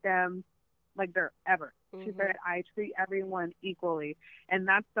treat them like they're ever. She Mhm. said, I treat everyone equally. And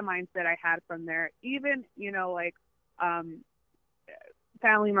that's the mindset I had from there. Even, um,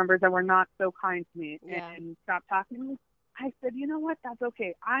 family members that were not so kind to me Yeah. and stopped talking to me, I said, you know what? That's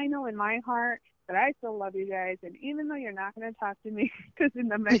okay. I know in my heart that I still love you guys. And even though you're not going to talk to me, because in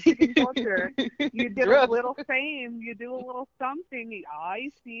the Mexican culture, you get a True. little fame, you do a little something. Ay,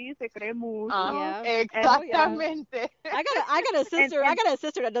 sí, se cree mucho. Yeah. And, Oh yeah. Exactamente. I got a and, sister. I and got a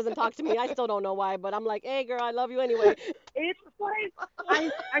sister that doesn't talk to me. I still don't know why, but I'm like, hey girl, I love you anyway. it's like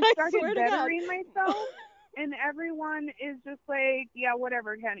I I swear started to God. bettering myself, and everyone is just like, yeah,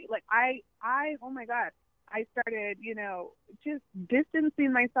 whatever, Kenny. Like oh my God, I started, just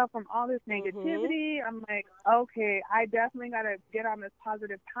distancing myself from all this Mhm. negativity. I'm like, okay, I definitely got to get on this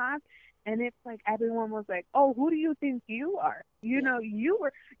positive path. And it's like everyone was like, oh, who do you think you are? Yeah.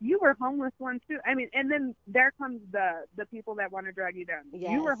 You were homeless once too. I mean, and then there comes the people that want to drag you down.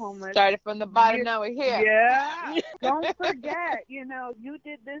 You were Yes. homeless. Started from the bottom, You, now we're here. yeah. Don't forget, you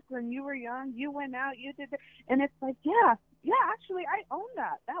did this when you were young. You went out. You did that, and it's like, yeah. Actually, I own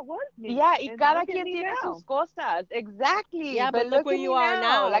that. That was me. Yeah, y And cada look at quien me tiene sus now. cosas. Exactly. Yeah, But but look look where at you me are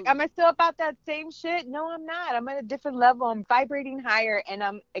now. now. Like, am I still about that same shit? No, I'm not. I'm at a different level. I'm vibrating higher and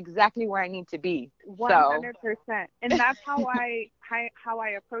I'm exactly where I need to be. So, 100%. And that's how I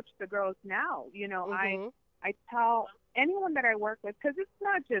approach the girls now. Mhm. I tell anyone that I work with, because it's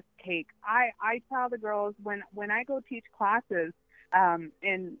not just cake. I tell the girls when I go teach classes,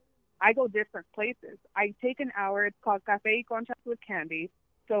 and I go different places. I take an hour. It's called Café y Conchas with Candy.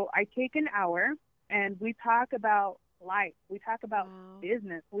 So I take an hour and we talk about life. We talk about Wow.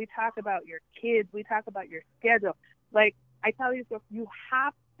 business. We talk about your kids. We talk about your schedule. Like I tell you, so you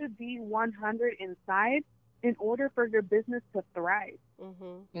have to be 100 inside in order for your business to thrive.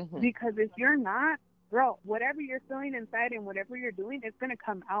 Because if you're not, girl, whatever you're feeling inside and whatever you're doing, it's going to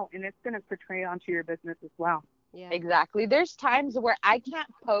come out and it's going to portray onto your business as well. Yeah. Exactly. There's times where I can't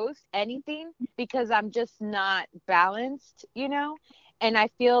post anything because I'm just not balanced, and I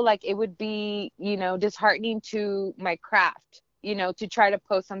feel like it would be, disheartening to my craft, to try to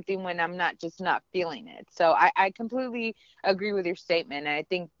post something when I'm not feeling it. So I completely agree with your statement. And I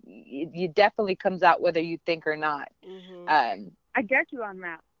think it definitely comes out whether you think or not. I get you on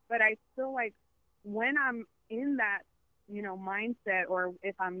that, but I feel like when I'm in that, mindset, or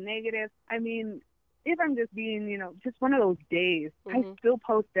if I'm negative, I mean, if I'm just being, just one of those days, I still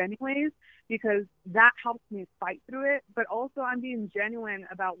post anyways because that helps me fight through it. But also I'm being genuine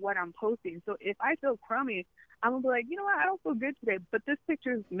about what I'm posting. So if I feel crummy, I'm going to be like, you know what, I don't feel good today, but this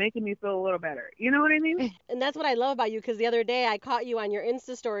picture is making me feel a little better. You know what I mean? And that's what I love about you, because the other day I caught you on your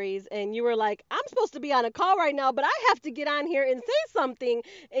Insta stories and you were like, I'm supposed to be on a call right now, but I have to get on here and say something.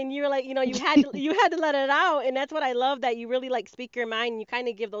 And you were like, you had to let it out. And that's what I love, that you really like speak your mind and you kind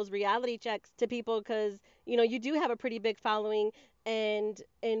of give those reality checks to people, because, you do have a pretty big following, and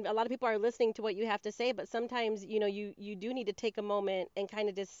a lot of people are listening to what you have to say, but sometimes, you do need to take a moment and kind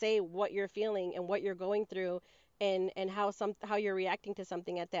of just say what you're feeling and what you're going through, and how you're reacting to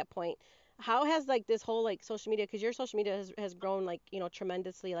something at that point. How has like this whole like social media, because your social media has grown like,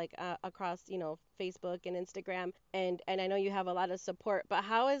 tremendously, like across, Facebook and Instagram, and I know you have a lot of support, but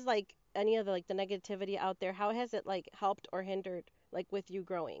how is like any of the like the negativity out there, how has it like helped or hindered like with you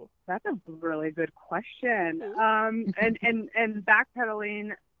growing? That's a really good question. And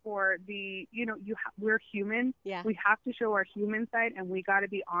backpedaling for the, we're human. Yeah. We have to show our human side, and we got to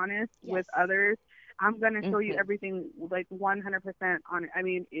be honest with others. I'm going to show you everything like 100% on it. I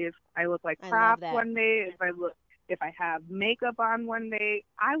mean, if I look like crap one day, if I have makeup on one day,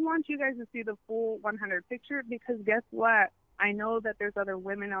 I want you guys to see the full 100 picture, because guess what? I know that there's other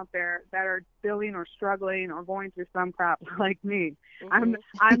women out there that are feeling or struggling or going through some crap like me. I'm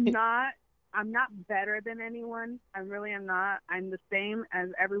not better than anyone. I really am not. I'm the same as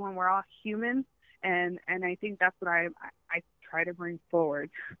everyone. We're all human, and I think that's what I try to bring forward.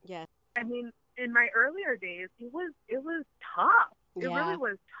 Yeah. I mean, in my earlier days, it was tough. It really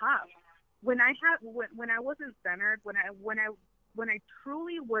was tough. When I wasn't centered, when I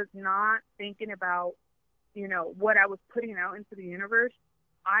truly was not thinking about, what I was putting out into the universe,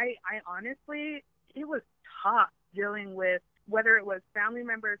 I honestly, it was tough dealing with whether it was family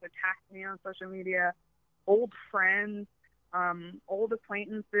members attacking me on social media, old friends, old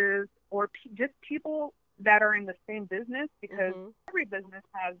acquaintances, or just people that are in the same business, because every business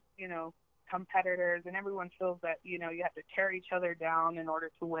has, competitors, and everyone feels that, you have to tear each other down in order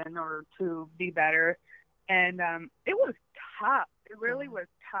to win or to be better. And it was tough. It really was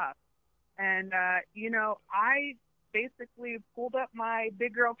tough. And, I basically pulled up my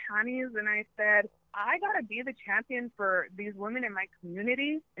big girl panties and I said, I got to be the champion for these women in my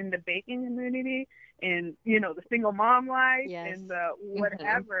community, in the baking community, in, the single mom life, in the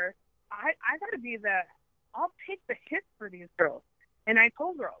whatever. I got to be I'll take the hits for these girls. And I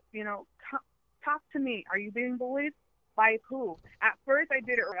told girls, talk to me. Are you being bullied? By who? At first I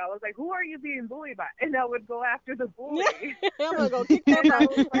did it right. I was like, who are you being bullied by? And I would go after the bully. I'm going to go kick them out.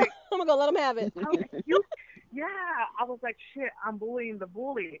 I'm going to go let them have it. I was like, shit, I'm bullying the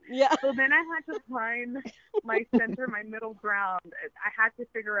bully. Yeah. So then I had to find my center, my middle ground. I had to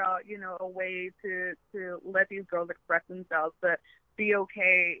figure out, a way to let these girls express themselves, but be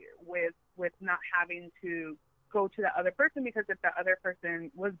okay with not having to go to the other person, because if the other person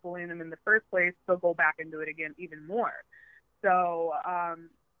was bullying them in the first place, they'll go back and do it again even more. So I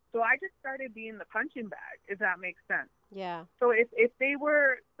just started being the punching bag, if that makes sense. Yeah. So if they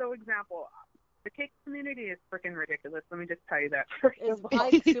were, so example, the cake community is freaking ridiculous. Let me just tell you that. It's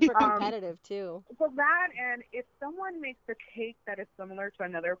like super competitive too. So that, and if someone makes a cake that is similar to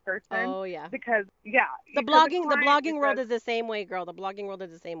another person, oh yeah, because the blogging world is the same way, girl. The blogging world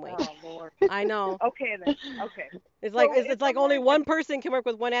is the same way. Oh Lord. I know. Okay then. Okay. It's like it's like only one person can work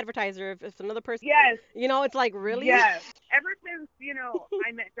with one advertiser. If another person, yes, it's like really. Yes. Ever since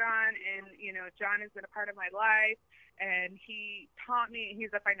I met John, and John has been a part of my life. And he taught me, he's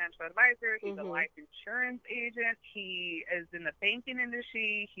a financial advisor, he's a life insurance agent, he is in the banking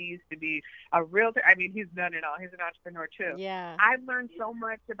industry, he used to be a realtor. I mean, he's done it all. He's an entrepreneur too. Yeah. I've learned so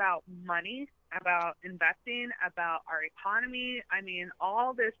much about money, about investing, about our economy. I mean,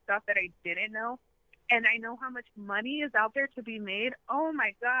 all this stuff that I didn't know. and I know how much money is out there to be made. Oh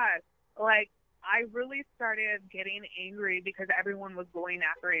my God. Like, I really started getting angry because everyone was going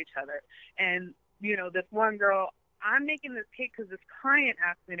after each other. And, you know, this one girl, I'm making this cake because this client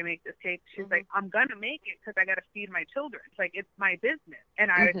asked me to make this cake. She's like, I'm going to make it because I got to feed my children. It's like, it's my business.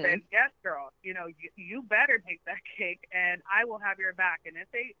 And I said, yes, girl, you know, you better make that cake and I will have your back. And if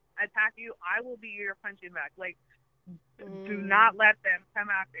they attack you, I will be your punching bag. Like, do not let them come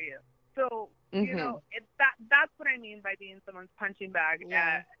after you. So, you know, that's what I mean by being someone's punching bag.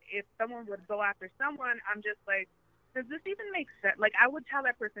 Yeah. If someone would go after someone, I'm just like, does this even make sense? Like, I would tell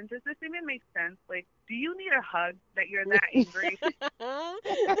that person, does this even make sense? Like, do you need a hug that you're that angry?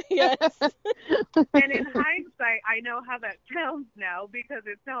 Yes. And in hindsight, I know how that sounds now because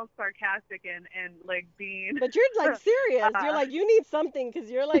it sounds sarcastic and like being. But you're like serious. You're like, you need something because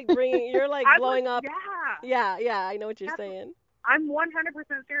you're like blowing up. Yeah. Yeah, I know what you're saying. I'm 100%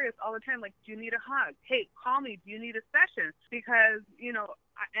 serious all the time. Like, do you need a hug? Hey, call me. Do you need a session? Because, you know,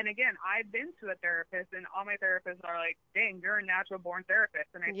 and again, I've been to a therapist, and all my therapists are like, dang, you're a natural born therapist.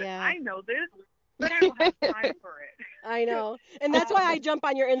 And I said, I know this, but I don't have time for it. I know. And that's why I jump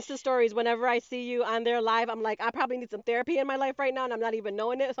on your Insta stories whenever I see you on there live. I'm like, I probably need some therapy in my life right now, and I'm not even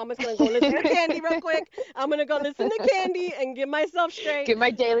knowing it. So I'm just going to go listen to Candy real quick. I'm going to go listen to Candy and get myself straight. Get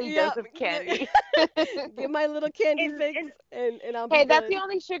my daily dose of candy. Get my little candy fix, and I'll be Hey, good. that's the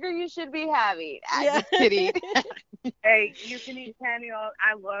only sugar you should be having. Just kidding. Hey, you can eat candy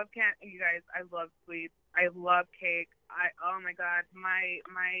I love candy, you guys. I love sweets. I love cake. Oh my God, my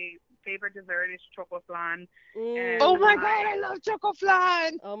favorite dessert is choco flan. Oh my God, I love choco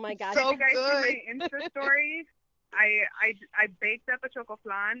flan. Oh my God, so good. See my Insta story? I baked up a choco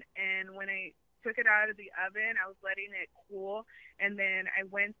flan, and when I took it out of the oven, I was letting it cool, and then I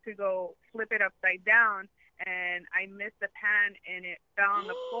went to go flip it upside down, and I missed the pan, and it fell on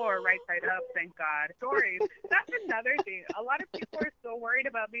the floor right side up. Thank God. Stories. That's another thing. A lot of people are so worried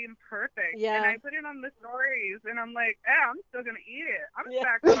about being perfect. Yeah. And I put it on the stories, and I'm like, I'm still gonna eat it. I'm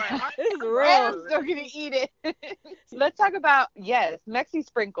back to my It's real. I'm still gonna eat it. Let's talk about Mexi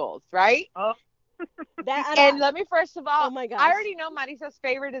sprinkles, right? Oh. And let me first of all, oh my gosh. I already know Marisa's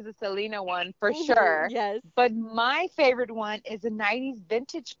favorite is the Selena one for sure. Yes. But my favorite one is the 90s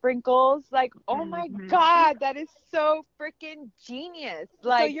vintage sprinkles. Like, oh my God, that is so freaking genius.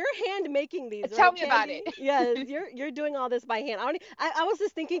 Like, so you're hand making these, right, tell me Candy? about it. Yes, you're doing all this by hand. I was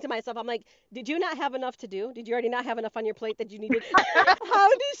just thinking to myself, I'm like, did you not have enough to do? Did you already not have enough on your plate that you needed? How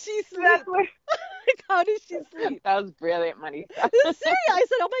did she sleep? How did she sleep? That was brilliant, Marisa. Serious. I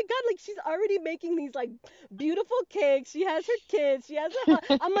said, oh my God, like she's already making these like beautiful cakes. She has her kids. She has her.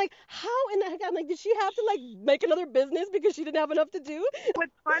 I'm like, how in the heck? I'm like, did she have to like make another business because she didn't have enough to do?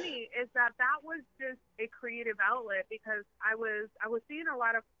 What's funny is that was just a creative outlet because I was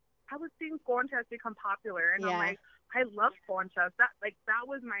seeing conchas become popular, and I'm like, I love conchas. That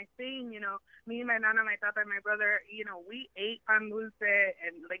was my thing, you know. Me, my nana, my tata, my brother, you know, we ate pan dulce,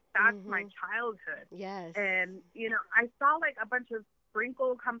 and like that's my childhood. Yes. And you know, I saw like a bunch of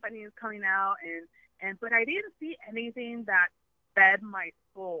sprinkle companies coming out, but I didn't see anything that fed my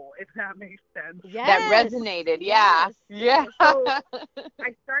soul, if that makes sense. Yes. That resonated. Yeah. Yes. So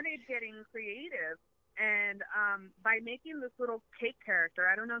I started getting creative. And by making this little cake character,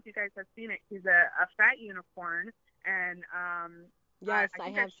 I don't know if you guys have seen it. He's a fat unicorn, and yes, I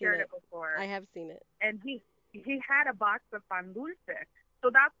think have I've shared seen it before. I have seen it. And he had a box of pan dulce, so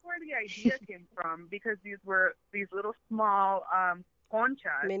that's where the idea came from. Because these little small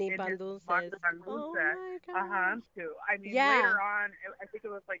conchas, mini pan dulces. Oh my God. Too. I mean, later on, I think it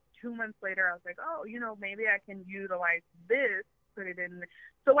was like 2 months later, I was like, oh, you know, maybe I can utilize this. Put it in.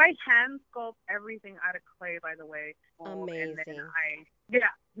 So I hand sculpt everything out of clay, by the way. Amazing. And then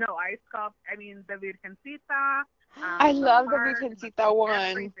I sculpt. I mean, the Virgencita. I love the Virgencita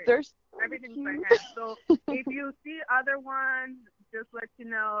one. There's everything's by hand. So if you see other ones, just let you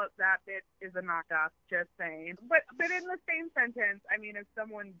know that it is a knockoff. Just saying. But in the same sentence, I mean, if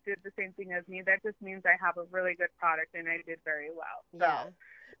someone did the same thing as me, that just means I have a really good product and I did very well. So. Yeah.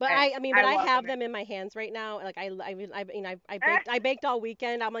 But I have them in my hands right now. Like I baked all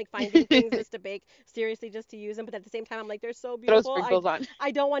weekend. I'm like finding things just to bake, seriously, just to use them. But at the same time, I'm like, they're so beautiful. Throw sprinkles on. I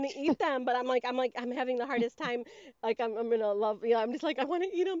don't want to eat them, but I'm having the hardest time. Like I'm gonna love. I'm just like I want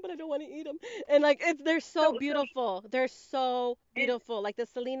to eat them, but I don't want to eat them. And like they're so beautiful. They're so beautiful. Like the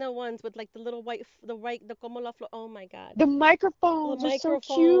Selena ones with like the little the como la flor. Oh my God. The microphones are so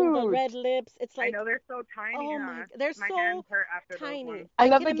cute. The red lips. It's like I know they're so tiny. Oh my, they're my so hands hurt after tiny. Those ones. I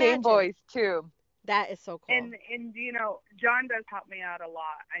love the Game Boys too. That is so cool. And you know, John does help me out a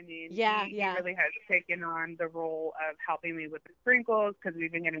lot. I mean, Yeah, he yeah. really has taken on the role of helping me with the sprinkles because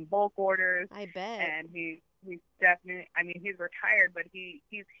we've been getting bulk orders, I bet. and he's definitely. I mean, he's retired, but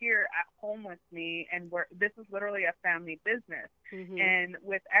he's here at home with me, and this is literally a family business. Mhm. And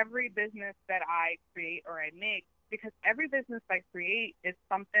with every business that I create or I make, because every business I create is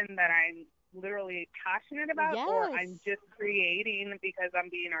something that I'm literally passionate about, or Yes. I'm just creating because I'm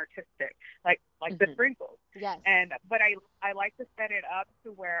being artistic, like the Mhm. sprinkles. Yes. And but I like to set it up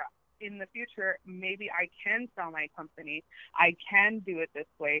to where in the future maybe I can sell my company. I can do it this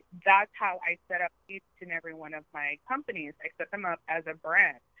way. That's how I set up each and every one of my companies. I set them up as a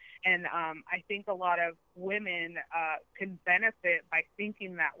brand. And I think a lot of women can benefit by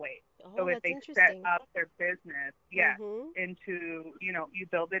thinking that way. So Oh, if that's they set interesting. up their business, yes, Mhm. into, you know, you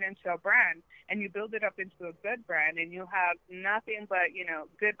build it into a brand, and you build it up into a good brand, and you have nothing but, you know,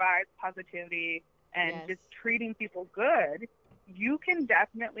 good vibes, positivity, and Yes. just treating people good, you can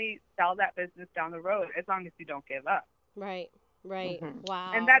definitely sell that business down the road as long as you don't give up. Right. Right. Mhm. And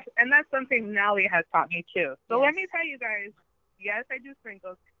Wow. that's something Nelly has taught me too. So let Yes. me tell you guys, yes, I do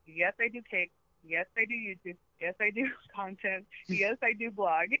sprinkles. Yes, I do cakes. Yes, I do YouTube. Yes, I do content. Yes, I do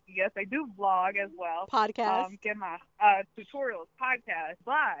blog. Yes, I do vlog as well. Podcast. Get my tutorials, podcasts.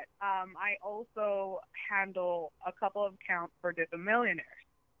 But I also handle a couple of accounts for different millionaires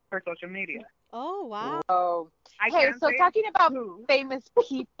for social media. Oh, wow. Oh, I hey, can't so say talking about who. famous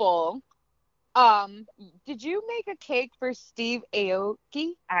people, um, did you make a cake for Steve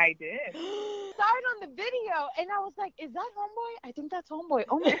Aoki? I did. Saw it on the video, and I was like, "Is that Homeboy? I think that's Homeboy."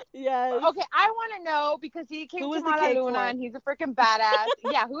 Oh my. Yes. Okay, I want to know because he Who came to was the cake Luna for? and he's a freaking badass.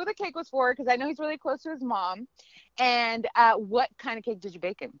 Yeah, who the cake was for? Because I know he's really close to his mom. And what kind of cake did you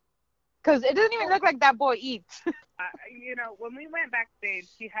bake him? Because it doesn't even Oh, look like that boy eats. you know, when we went backstage,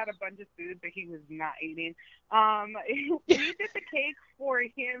 he had a bunch of food, but he was not eating. We did the cake for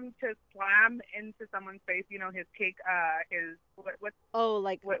him to slam into someone's face. You know, his cake, his Oh,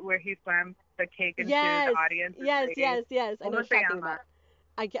 like where he slammed the cake into the yes. audience's Yes, face. yes, yes. I know ¿Cómo what se you're talking llama? about.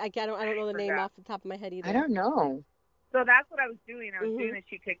 I don't know the name Forgot. off the top of my head I either. don't know. So that's what I was doing. I was doing Mhm. the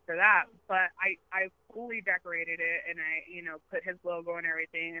cheat cake for that, but I fully decorated it, and I, you know, put his logo and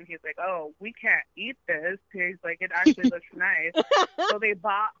everything. And he's like, "Oh, we can't eat this." He's like, "It actually looks nice." So they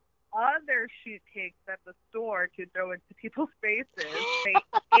bought other sheet cakes at the store to throw into people's faces. They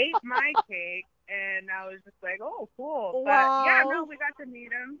ate my cake, and I was just like, "Oh, cool." But yeah, no, Wow. we got to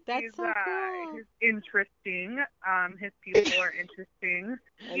meet him. That's so cool. He's interesting. His people are interesting.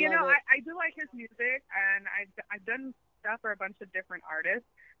 I You love know, it. I do like his music, and I've done stuff for a bunch of different artists,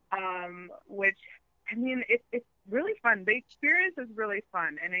 which I mean, it's really fun. The experience is really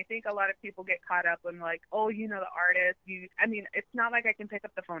fun, and I think a lot of people get caught up in like, oh, you know, the artist. I mean, it's not like I can pick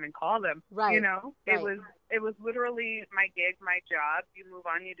up the phone and call them. You Right. know, Right. it was literally my gig, my job. You move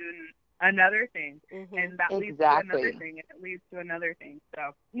on, you do another thing, Mhm. and that leads to another Exactly. thing, and it leads to another thing.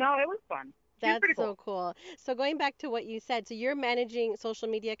 So no, it was fun. She's That's pretty so cool. cool. So going back to what you said, so you're managing social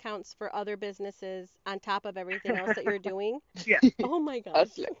media accounts for other businesses on top of everything else that you're doing? Yeah. Oh my gosh.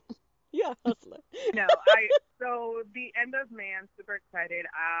 Hustler. Yeah, hustler. No, so the end of May, I'm super excited.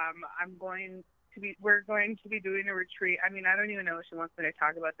 We're going to be doing a retreat. I mean, I don't even know if she wants me to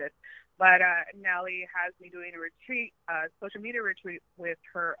talk about this, but Nelly has me doing a retreat, social media retreat with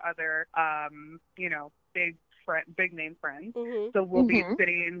her other, you know, big name friends. Mhm. So we'll be Mhm.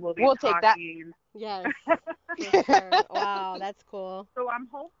 sitting, we'll be We'll take that. talking. Yes, for sure. Wow, that's cool. So I'm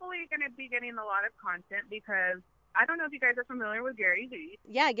hopefully going to be getting a lot of content because I don't know if you guys are familiar with Gary Vee.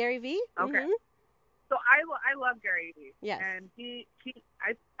 Yeah, Gary V. Okay. Mhm. So I love Gary Vee, Yes. and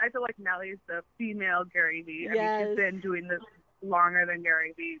I feel like Nelly's the female Gary Vee. I mean, she's Yes. been doing this longer than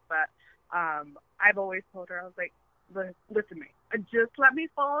Gary Vee, but I've always told her, I was like, listen to me, just let me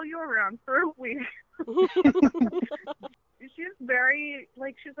follow you around for a week. She's very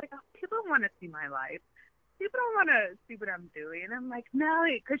like, she's like, oh, people want to see my life. People don't want to see what I'm doing. And I'm like,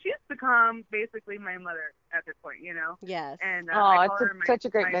 Nelly, because she's become basically my mother at this point, you know. Yes. And Oh, I call it's her such a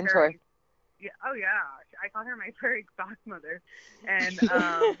great my mentor. fairy. Yeah, oh yeah, I call her my fairy godmother, and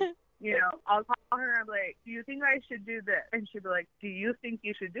you know, I'll call her and I'm like, do you think I should do this? And she'll be like, do you think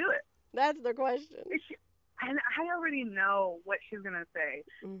you should do it? That's the question. And I already know what she's gonna say,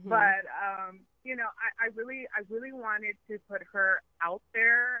 Mhm. but you know, I really wanted to put her out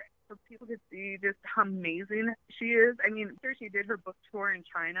there for people to see just how amazing she is. I mean, after she did her book tour in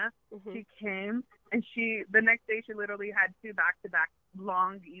China, Mhm. she came and the next day she literally had 2 back-to-back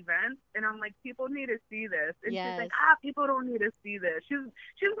long events, and I'm like, people need to see this. And she's like, Yes. people don't need to see this.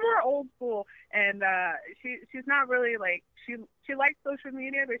 She's more old school, and she's not really like, she likes social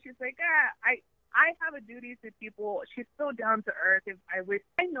media, but she's like, I have a duty to people. She's so down to earth. If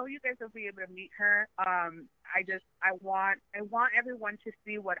I know you guys will be able to meet her. I want everyone to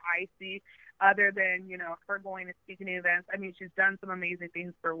see what I see, other than her going to speaking events. I mean, she's done some amazing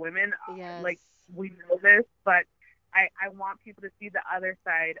things for women. Yes. Like, we know this, but I want people to see the other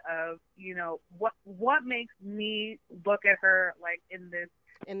side of what makes me look at her like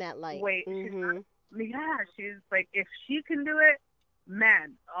in that light. way. Mm-hmm. She's like, if she can do it,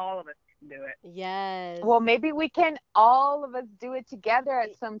 man, all of us can do it. Yes. Well, maybe we can all of us do it together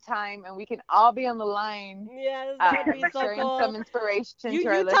at some time, and we can all be on the line. Yes, that would be so sharing cool. some inspiration You to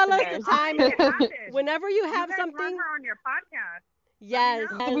our tell us listeners. the time. Whenever you have you guys something. want her on your podcast. Yes,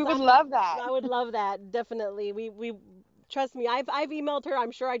 yes, We would love that. I would love that, definitely. We trust me. I've emailed her.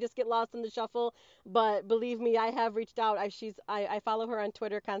 I'm sure I just get lost in the shuffle, but believe me, I have reached out. I follow her on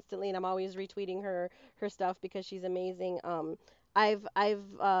Twitter constantly, and I'm always retweeting her stuff because she's amazing. I've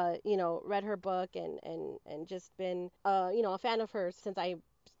read her book and just been a fan of hers since I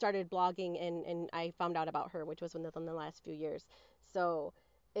started blogging and I found out about her, which was within the last few years. So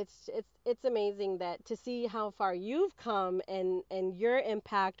it's amazing that to see how far you've come and your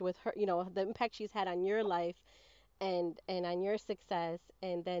impact with her, the impact she's had on your life and on your success,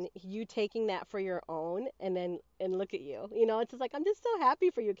 and then you taking that for your own, and look at you. It's just like, I'm just so happy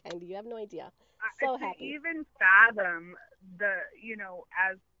for you, Candy. You have no idea. So to happy. even fathom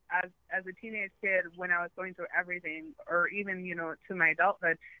as a teenage kid, when I was going through everything, or even to my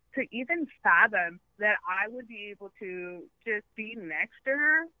adulthood, to even fathom that I would be able to just be next to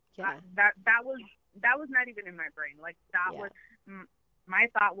her, Yeah. that was not even in my brain. Like, that was my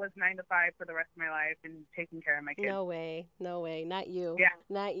thought was 9 to 5 for the rest of my life and taking care of my kids. No way, not you. Yeah.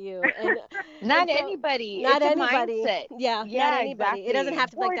 Not you. And Not so, anybody. not It's anybody. a mindset. Yeah, Yeah, not anybody. exactly. It doesn't have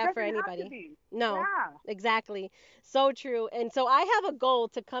to be Well, like it that for doesn't have to anybody. be. No. Yeah. Exactly. So true. And so I have a goal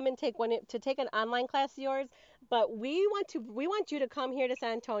to come and take an online class of yours, but we want you to come here to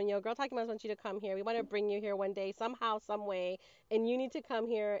San Antonio. Girl Talking Moms wants you to come here. We want to bring you here one day, somehow, some way, and you need to come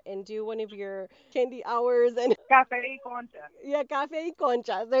here and do one of your candy hours and Café y concha. yeah, cafe y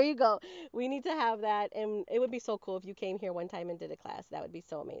conchas. There you go. We need to have that, and it would be so cool if you came here one time and did a class. That would be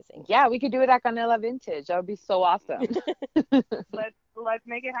so amazing. Yeah, we could do it at Canela Vintage. That would be so awesome. Let's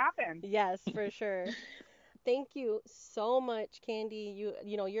make it happen. Yes, for sure. Thank you so much, Candy.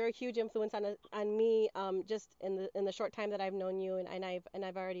 You're a huge influence on me. Just in the short time that I've known you, and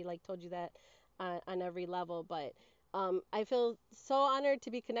I've already like told you that on every level. But I feel so honored to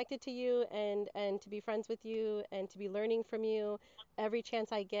be connected to you and to be friends with you and to be learning from you every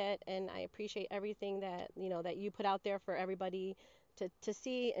chance I get. And I appreciate everything that you put out there for everybody to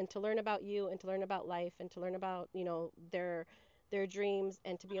see and to learn about you and to learn about life and to learn about their dreams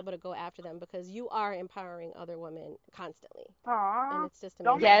and to be able to go after them, because you are empowering other women constantly. Aww. And it's just Don't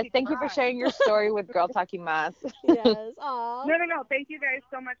amazing. make Yes, me thank you for cry. sharing your story with Girl Talking Mas. Yes. Aw. No. Thank you guys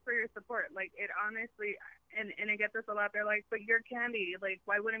so much for your support. Like, it honestly, and I get this a lot. They're like, but you're Candy. Like,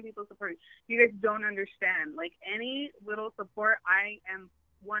 why wouldn't people support you? You guys don't understand. Like, any little support, I am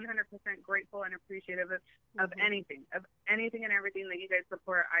 100% grateful and appreciative of anything and everything that you guys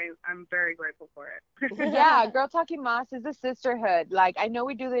support. I'm very grateful for it. Yeah, Girl Talking Mas is a sisterhood. Like, I know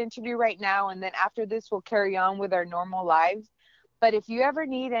we do the interview right now, and then after this, we'll carry on with our normal lives. But if you ever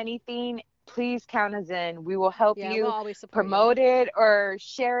need anything, please count us in. We will help Yeah, you we'll always support promote it or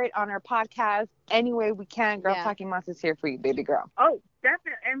share it on our podcast any way we can. Girl Yeah. Talking Mas is here for you, baby girl. Oh,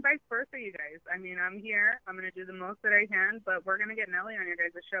 definitely. And vice versa, you guys. I mean, I'm here. I'm going to do the most that I can, but we're going to get Nelly on your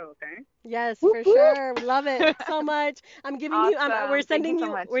guys' show, okay? Yes, Whoop, for whoop. sure. Love it so much. I'm giving you. Awesome. We're Thank sending you so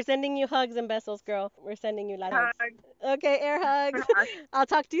you. much. We're sending you hugs and besos, girl. We're sending you lots of hugs. Hug. Okay, air hugs. I'll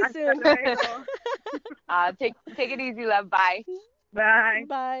talk to you Hasta soon. luego. Take it easy, love. Bye. Bye.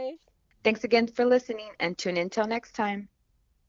 Bye. Thanks again for listening, and tune in till next time.